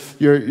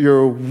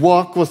your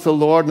walk with the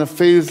Lord and it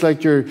feels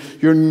like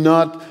you're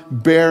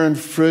not bearing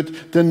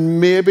fruit, then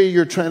maybe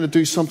you're trying to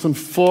do something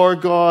for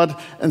God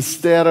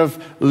instead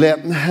of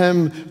letting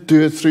Him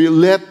do it through you.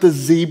 Let the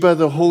Ziba,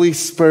 the Holy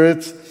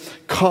Spirit,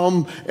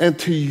 come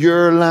into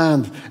your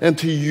land,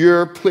 into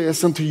your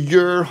place, into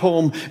your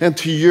home,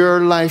 into your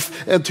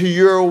life, into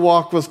your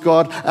walk with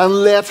God,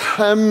 and let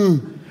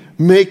Him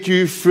make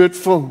you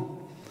fruitful.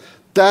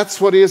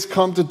 That's what He has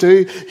come to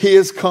do. He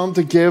has come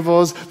to give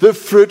us the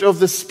fruit of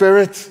the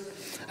Spirit.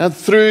 And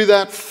through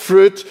that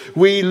fruit,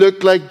 we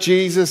look like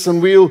Jesus,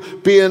 and we'll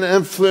be an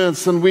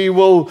influence, and we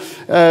will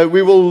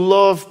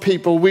love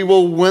people, we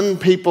will win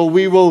people,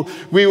 we will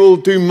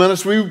do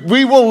ministry,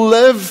 we will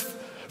live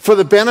for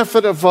the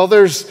benefit of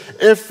others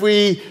if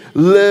we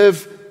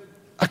live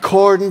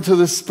according to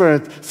the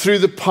Spirit, through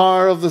the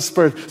power of the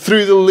Spirit,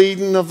 through the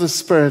leading of the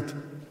Spirit.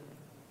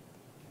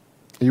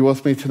 Are you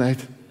with me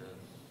tonight?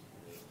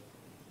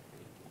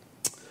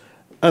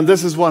 And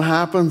this is what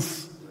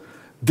happens.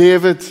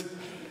 David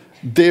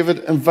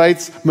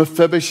invites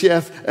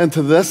Mephibosheth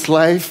into this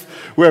life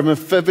where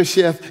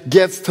Mephibosheth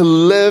gets to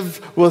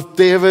live with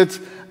David,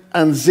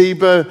 and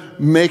Ziba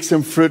makes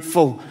him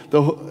fruitful.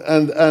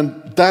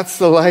 And that's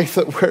the life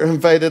that we're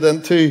invited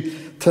into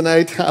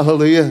tonight.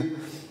 Hallelujah.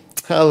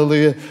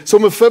 Hallelujah. So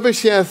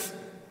Mephibosheth,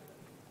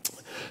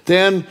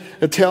 then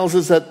it tells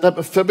us that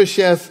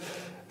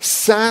Mephibosheth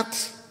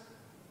sat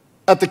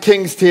at the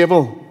king's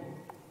table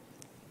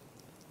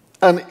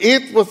and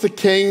ate with the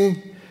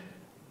king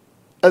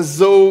as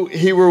though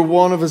he were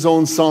one of his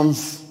own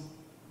sons.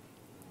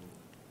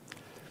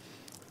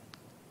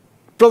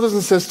 Brothers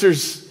and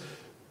sisters,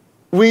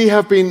 we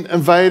have been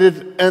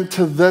invited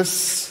into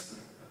this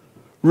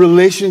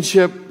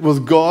relationship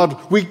with God.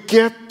 We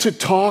get to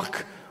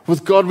talk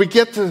with God. We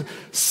get to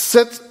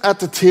sit at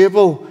the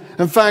table.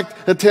 In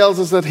fact, it tells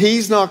us that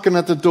He's knocking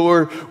at the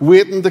door,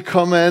 waiting to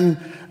come in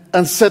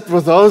and sit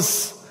with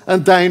us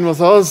and dine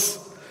with us.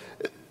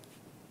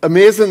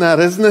 Amazing that,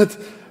 isn't it?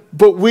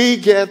 But we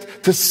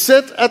get to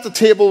sit at the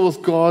table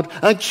with God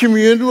and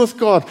commune with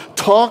God,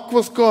 talk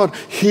with God,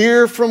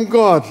 hear from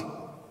God.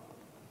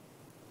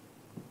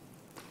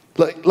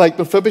 Like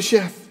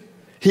Mephibosheth,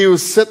 he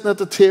was sitting at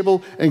the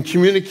table in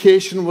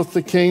communication with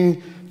the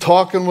king,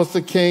 talking with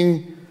the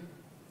king,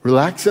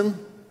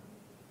 relaxing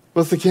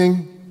with the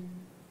king,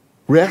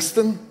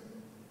 resting,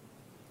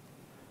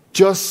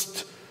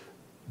 just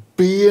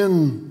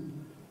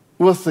being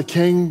with the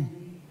king.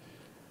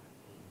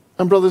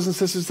 And brothers and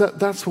sisters,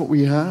 that's what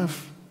we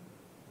have.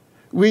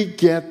 We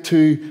get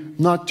to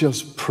not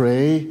just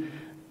pray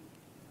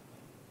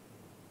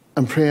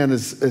And praying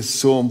is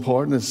so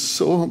important. It's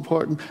so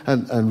important.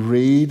 And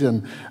read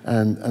and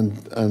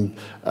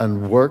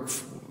work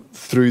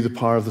through the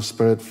power of the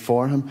Spirit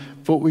for him.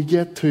 But we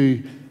get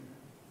to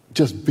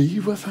just be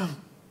with him.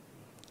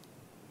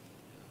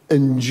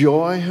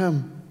 Enjoy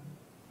him.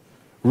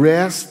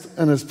 Rest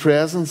in his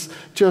presence.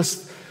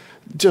 Just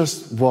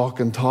walk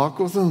and talk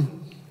with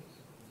him.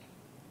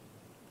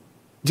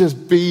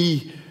 Just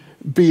be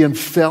in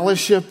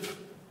fellowship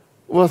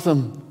with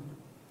him.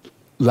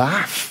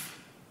 Laugh.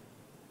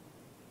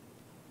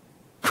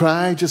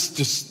 Cry.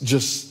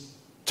 Just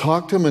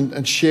talk to him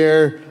and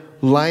share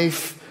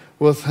life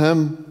with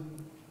him.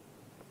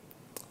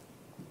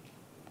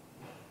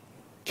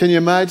 Can you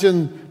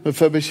imagine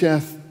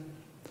Mephibosheth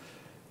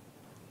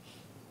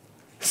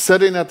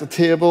sitting at the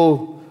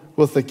table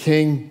with the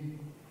king?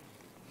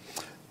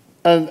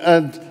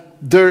 And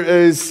there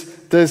is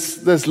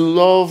this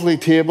lovely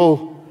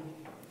table,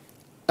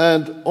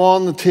 and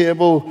on the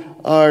table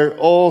are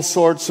all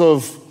sorts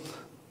of,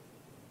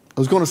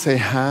 I was going to say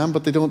ham,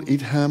 but they don't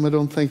eat ham, I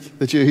don't think,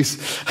 the Jews.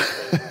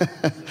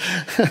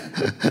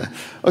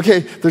 Okay,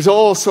 there's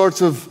all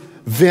sorts of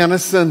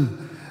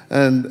venison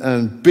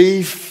and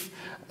beef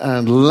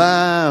and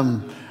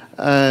lamb.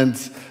 And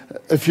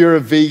if you're a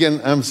vegan,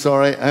 I'm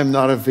sorry, I'm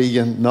not a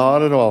vegan,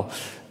 not at all.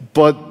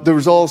 But there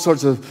was all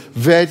sorts of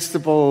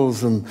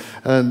vegetables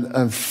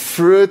and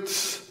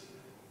fruit.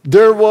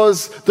 There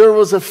was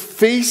a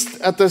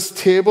feast at this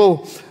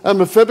table, and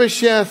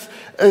Mephibosheth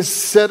is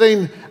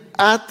sitting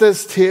at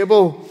this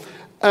table.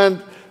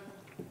 And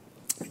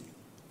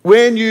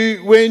when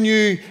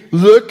you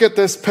look at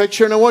this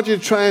picture, and I want you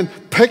to try and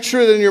picture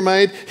it in your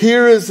mind,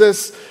 here is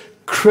this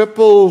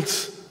crippled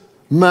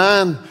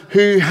man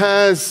who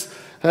has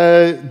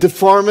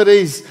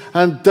deformities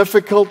and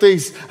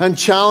difficulties and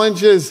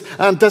challenges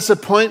and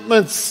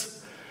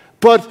disappointments.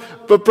 But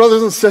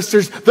brothers and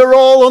sisters, they're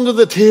all under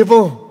the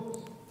table.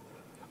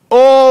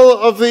 All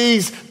of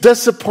these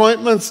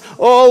disappointments,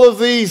 all of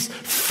these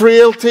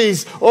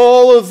frailties,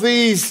 all of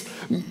these,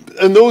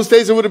 in those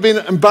days it would have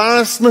been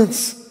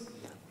embarrassments.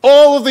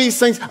 All of these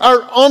things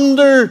are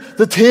under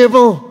the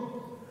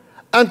table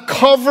and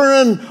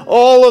covering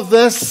all of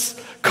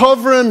this,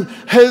 covering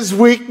his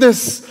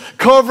weakness,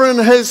 covering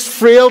his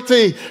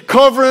frailty,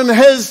 covering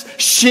his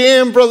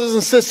shame, brothers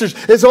and sisters,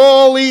 is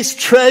all these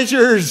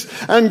treasures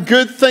and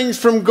good things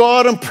from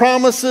God and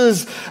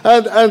promises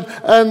and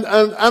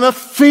a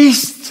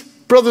feast,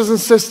 brothers and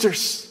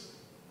sisters.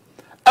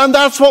 And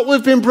that's what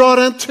we've been brought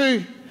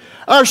into.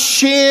 Our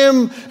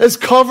shame is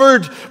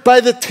covered by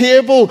the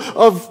table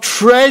of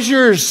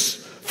treasures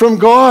from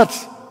God.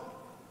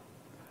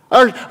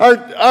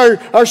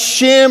 Our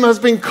shame has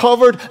been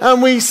covered,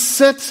 and we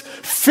sit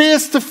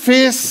face to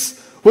face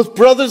with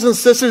brothers and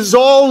sisters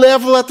all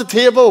level at the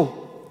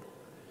table.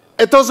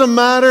 It doesn't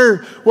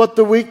matter what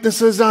the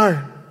weaknesses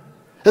are.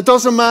 It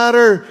doesn't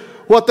matter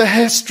what the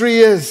history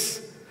is.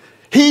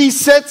 He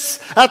sits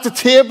at the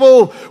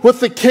table with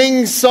the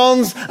king's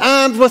sons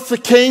and with the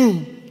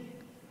king.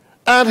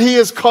 And he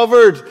is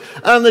covered,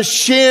 and the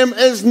shame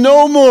is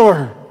no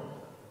more.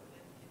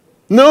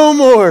 No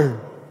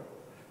more.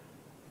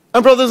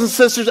 And brothers and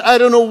sisters, I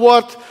don't know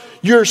what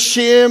your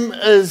shame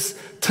is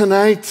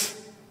tonight.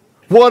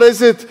 What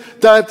is it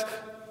that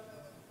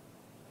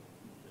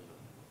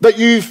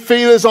you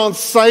feel is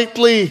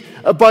unsightly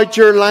about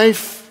your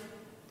life?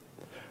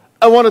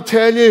 I want to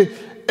tell you,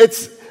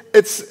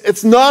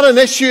 it's not an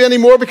issue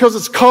anymore because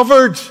it's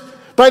covered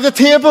by the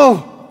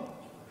table.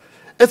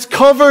 It's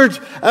covered,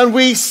 and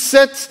we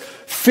sit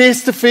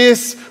face to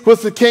face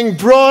with the King,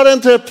 brought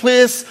into a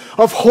place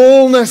of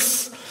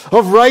wholeness,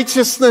 of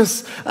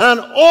righteousness, and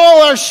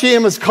all our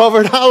shame is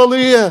covered.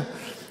 Hallelujah.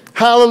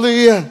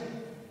 Hallelujah.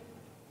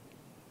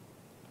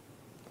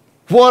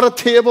 What a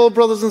table,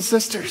 brothers and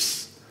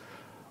sisters.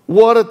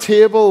 What a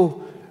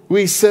table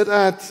we sit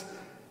at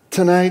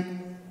tonight.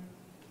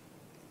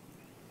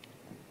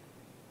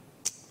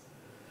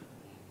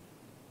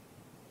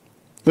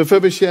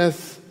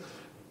 Mephibosheth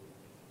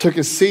took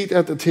a seat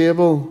at the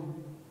table,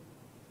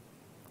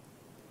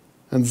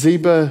 and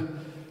Ziba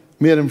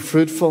made him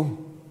fruitful.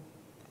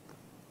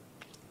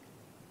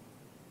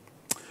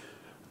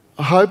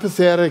 How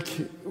pathetic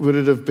would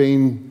it have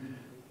been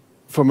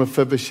for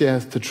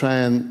Mephibosheth to try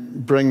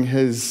and bring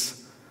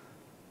his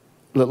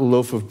little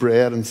loaf of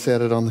bread and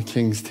set it on the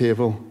king's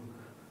table,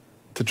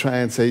 to try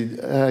and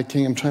say,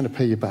 King, I'm trying to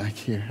pay you back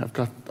here.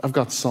 I've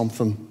got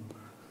something.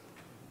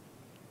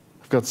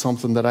 I've got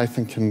something that I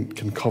think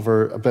can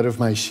cover a bit of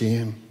my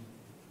shame.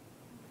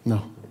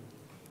 No.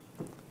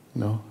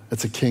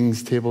 It's a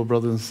king's table,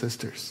 brothers and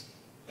sisters.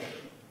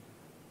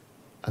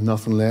 And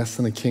nothing less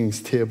than a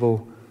king's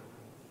table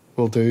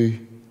will do.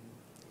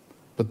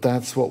 But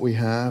that's what we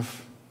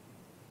have.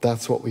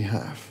 That's what we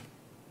have.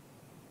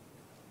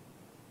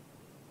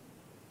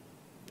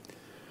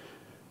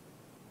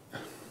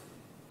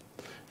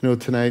 You know,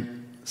 tonight,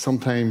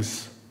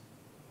 sometimes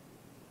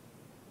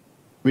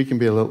we can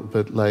be a little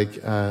bit like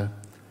a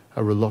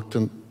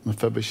reluctant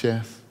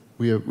Mephibosheth.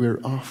 We're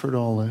offered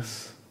all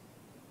this,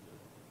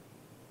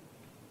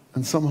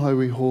 and somehow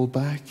we hold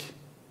back.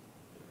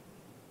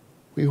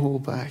 We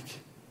hold back.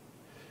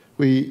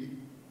 We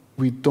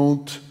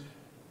don't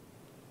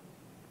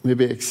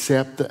maybe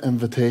accept the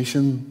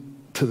invitation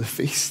to the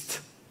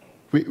feast.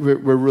 We're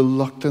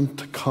reluctant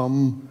to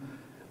come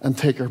and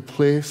take our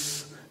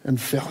place in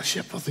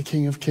fellowship with the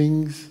King of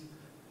Kings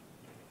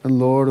and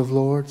Lord of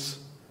Lords.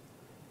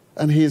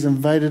 And He has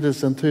invited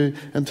us into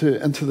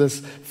this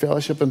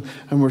fellowship, and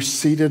we're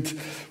seated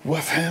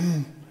with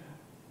Him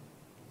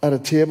at a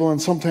table,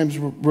 and sometimes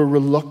we're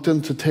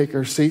reluctant to take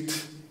our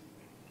seat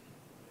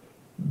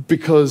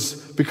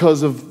because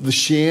of the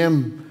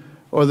shame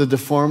or the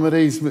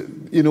deformities.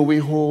 We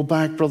hold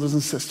back, brothers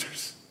and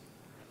sisters.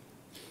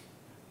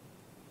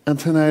 And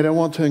tonight I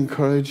want to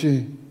encourage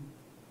you.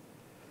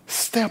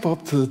 Step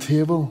up to the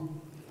table.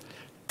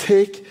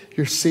 Take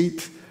your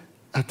seat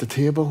at the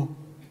table.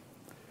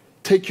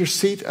 Take your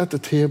seat at the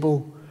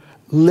table.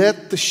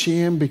 Let the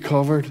shame be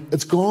covered.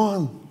 It's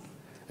gone.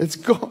 It's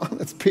gone.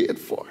 It's paid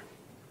for.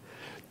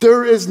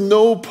 There is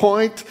no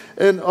point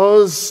in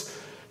us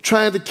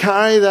trying to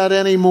carry that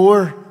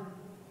anymore.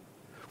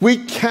 We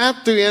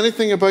can't do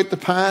anything about the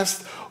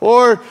past,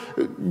 or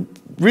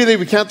really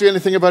we can't do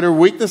anything about our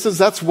weaknesses.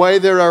 That's why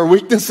there are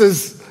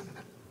weaknesses.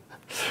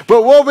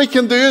 But what we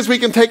can do is we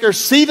can take our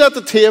seat at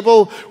the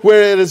table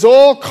where it is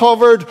all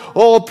covered,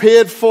 all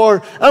paid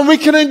for, and we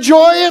can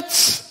enjoy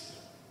it.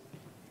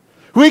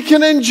 We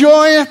can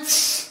enjoy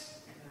it.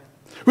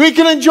 We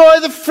can enjoy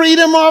the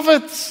freedom of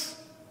it.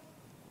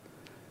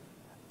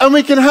 And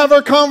we can have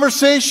our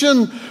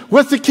conversation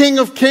with the King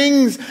of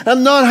Kings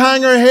and not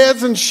hang our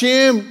heads in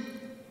shame.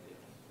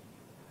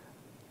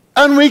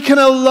 And we can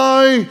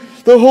allow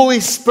the Holy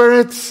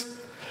Spirit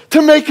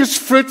to make us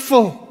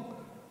fruitful.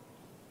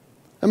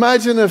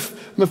 Imagine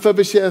if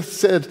Mephibosheth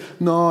said,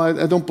 "No,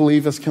 I don't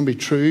believe this can be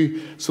true,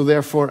 so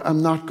therefore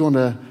I'm not going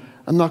to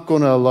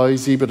allow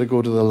Ziba to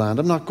go to the land.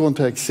 I'm not going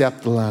to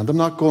accept the land. I'm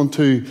not going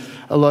to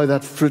allow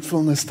that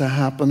fruitfulness to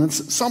happen." And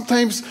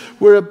sometimes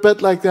we're a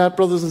bit like that,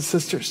 brothers and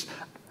sisters.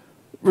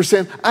 We're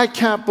saying, "I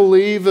can't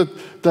believe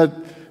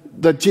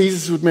that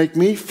Jesus would make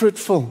me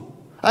fruitful.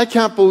 I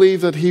can't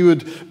believe that He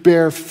would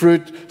bear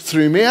fruit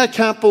through me. I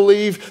can't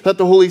believe that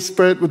the Holy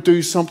Spirit would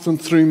do something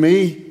through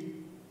me."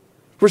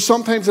 We're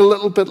sometimes a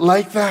little bit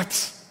like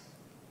that.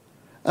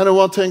 And I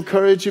want to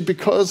encourage you,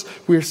 because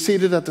we're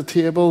seated at the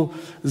table,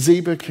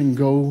 Ziba can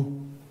go.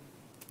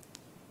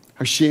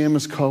 Our shame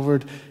is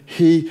covered.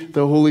 He,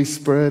 the Holy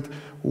Spirit,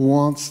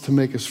 wants to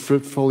make us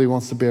fruitful. He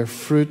wants to bear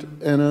fruit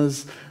in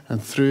us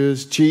and through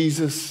us.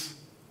 Jesus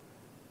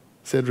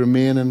said,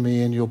 "Remain in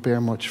me and you'll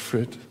bear much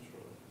fruit."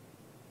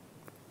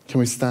 Can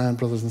we stand,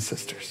 brothers and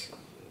sisters?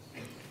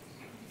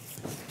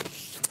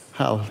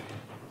 Hallelujah.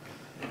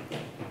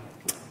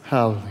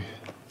 Hallelujah.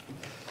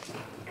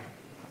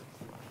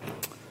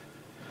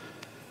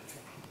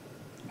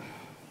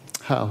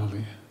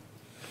 Hallelujah.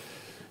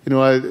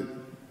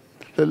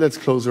 Let's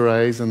close our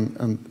eyes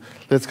and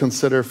let's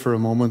consider for a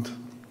moment,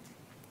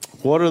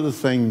 what are the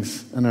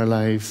things in our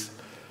lives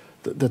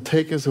that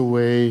take us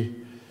away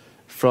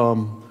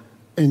from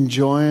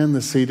enjoying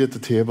the seat at the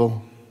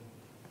table,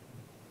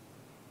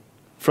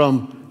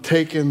 from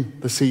taking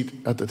the seat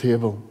at the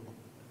table,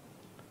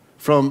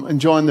 from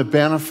enjoying the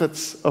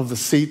benefits of the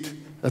seat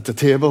at the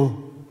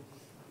table.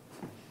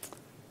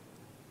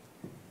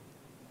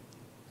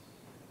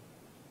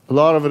 A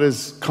lot of it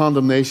is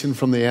condemnation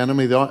from the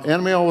enemy. The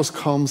enemy always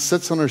comes,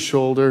 sits on our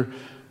shoulder,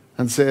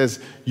 and says,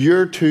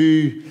 you're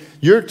too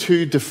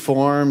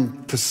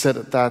deformed to sit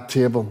at that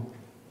table.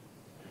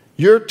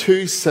 You're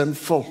too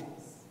sinful.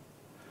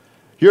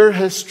 Your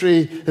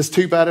history is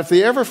too bad. If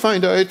they ever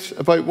find out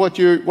about what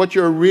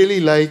you're really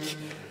like,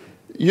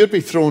 you'd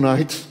be thrown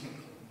out.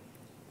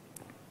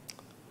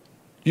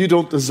 You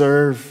don't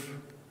deserve.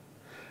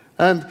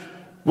 And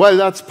while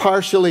that's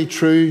partially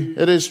true,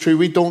 it is true,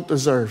 we don't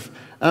deserve.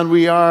 And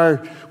we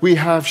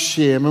have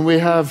shame, and we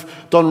have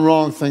done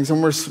wrong things,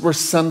 and we're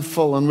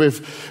sinful, and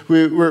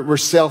we're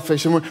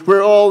selfish, and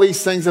we're all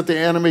these things that the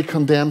enemy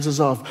condemns us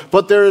of.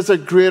 But there is a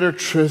greater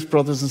truth,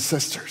 brothers and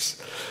sisters,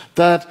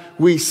 that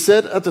we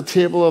sit at the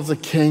table of the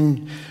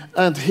King,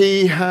 and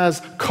He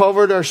has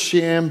covered our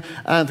shame,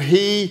 and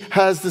He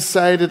has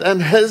decided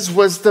in His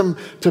wisdom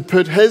to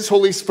put His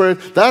Holy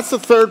Spirit, that's the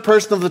third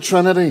person of the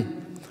Trinity,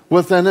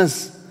 within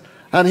us.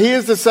 And He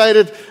has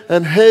decided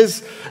in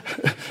His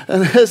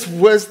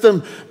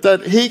wisdom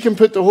that He can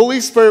put the Holy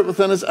Spirit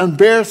within us and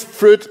bear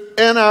fruit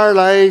in our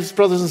lives,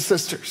 brothers and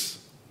sisters.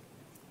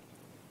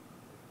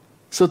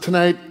 So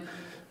tonight,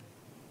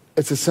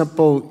 it's a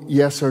simple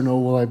yes or no.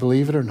 Will I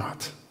believe it or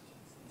not?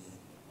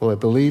 Will I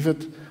believe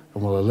it,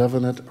 and will I live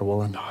in it, or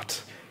will I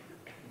not?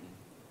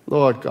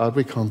 Lord God,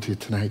 we come to You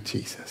tonight,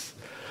 Jesus.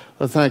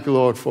 Thank you,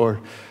 Lord, for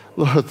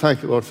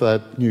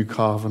that new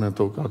covenant,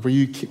 oh God, where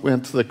You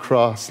went to the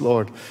cross,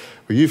 Lord,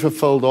 where You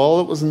fulfilled all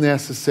that was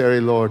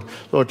necessary, Lord,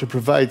 to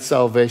provide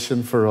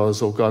salvation for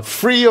us, oh God,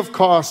 free of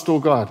cost, oh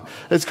God.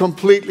 It's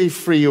completely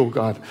free, oh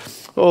God.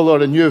 Oh,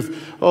 Lord, and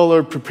you've, oh,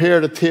 Lord,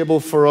 prepared a table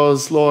for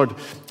us, Lord.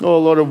 Oh,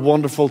 Lord, a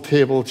wonderful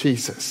table,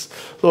 Jesus.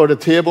 Lord, a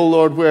table,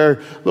 Lord, where,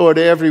 Lord,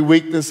 every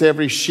weakness,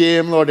 every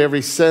shame, Lord,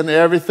 every sin,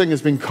 everything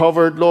has been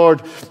covered,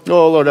 Lord.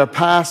 Oh, Lord, our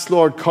past,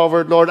 Lord,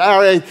 covered, Lord.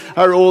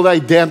 Our old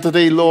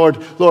identity, Lord,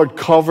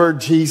 covered,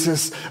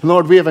 Jesus.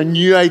 Lord, we have a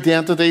new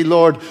identity,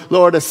 Lord.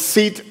 Lord, a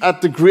seat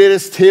at the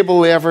greatest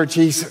table ever,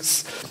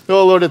 Jesus.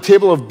 Oh, Lord, a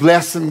table of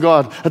blessing,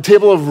 God. A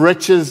table of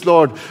riches,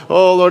 Lord.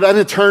 Oh, Lord, an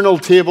eternal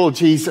table,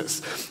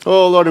 Jesus.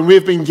 Oh, Lord, and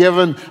we've been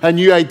given a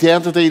new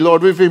identity,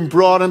 Lord. We've been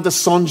brought into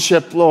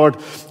sonship, Lord.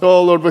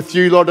 Oh, Lord, with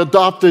you, Lord,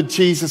 adopted,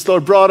 Jesus,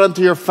 Lord, brought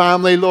into your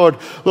family, Lord.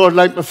 Lord,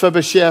 like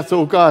Mephibosheth,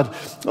 oh God.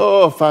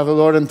 Oh, Father,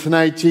 Lord, and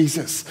tonight,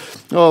 Jesus.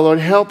 Oh, Lord,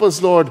 help us,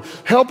 Lord.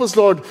 Help us,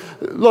 Lord.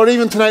 Lord,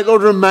 even tonight,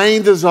 Lord,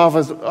 remind us of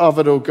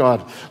it, oh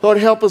God. Lord,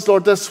 help us,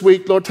 Lord, this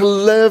week, Lord, to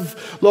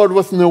live, Lord,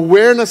 with an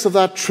awareness of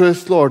that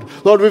truth, Lord.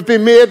 Lord, we've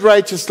been made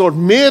righteous, Lord,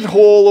 made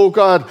whole, oh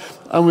God.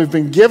 And we've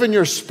been given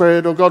your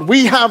Spirit, oh God.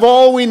 We have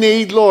all we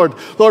need, Lord.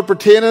 Lord,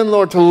 pertaining,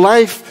 Lord, to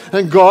life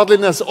and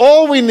godliness.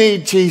 All we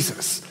need,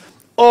 Jesus.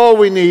 All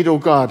we need, oh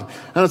God.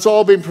 And it's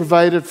all been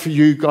provided for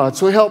you, God.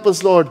 So help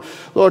us, Lord,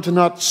 to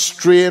not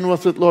strain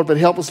with it, Lord, but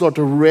help us, Lord,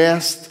 to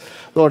rest,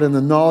 Lord, in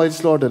the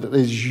knowledge, Lord, that it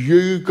is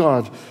you,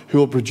 God, who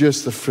will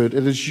produce the fruit.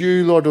 It is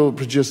you, Lord, who will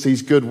produce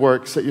these good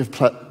works that you've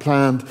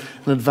planned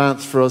in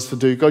advance for us to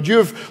do. God,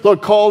 you've,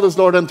 Lord, called us,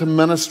 Lord, into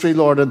ministry,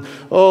 Lord, and,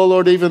 oh,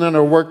 Lord, even in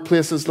our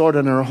workplaces, Lord,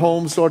 in our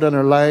homes, Lord, in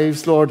our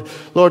lives, Lord,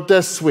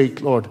 this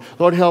week, Lord,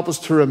 help us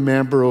to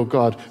remember, oh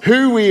God,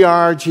 who we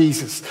are,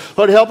 Jesus.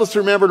 Lord, help us to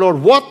remember,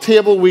 Lord, what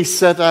table we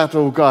sit at,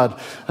 oh God,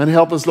 and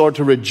help us, Lord,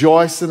 to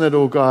rejoice in it,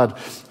 oh God,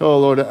 oh,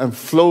 Lord, and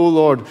flow,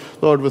 Lord,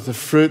 with the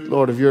fruit,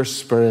 Lord, of your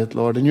Spirit,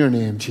 Lord, in your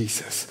name,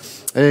 Jesus.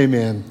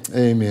 Amen,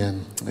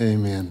 amen,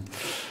 amen.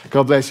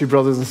 God bless you,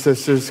 brothers and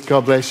sisters.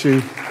 God bless you.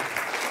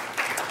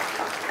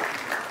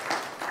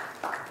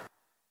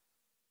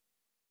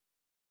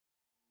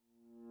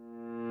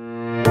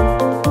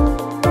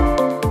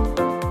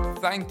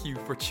 Thank you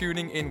for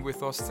tuning in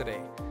with us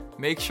today.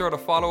 Make sure to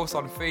follow us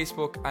on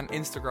Facebook and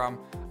Instagram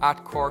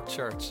at Cork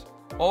Church.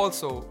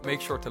 Also,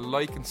 make sure to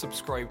like and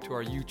subscribe to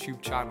our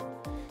YouTube channel.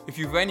 If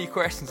you have any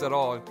questions at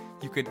all,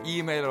 you can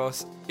email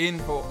us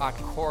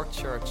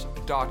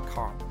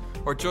info@corkchurch.com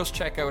or just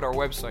check out our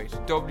website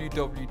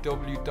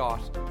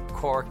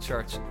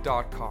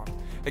www.corkchurch.com.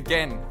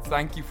 Again,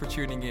 thank you for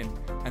tuning in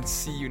and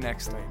see you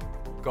next time.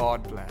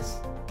 God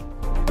bless.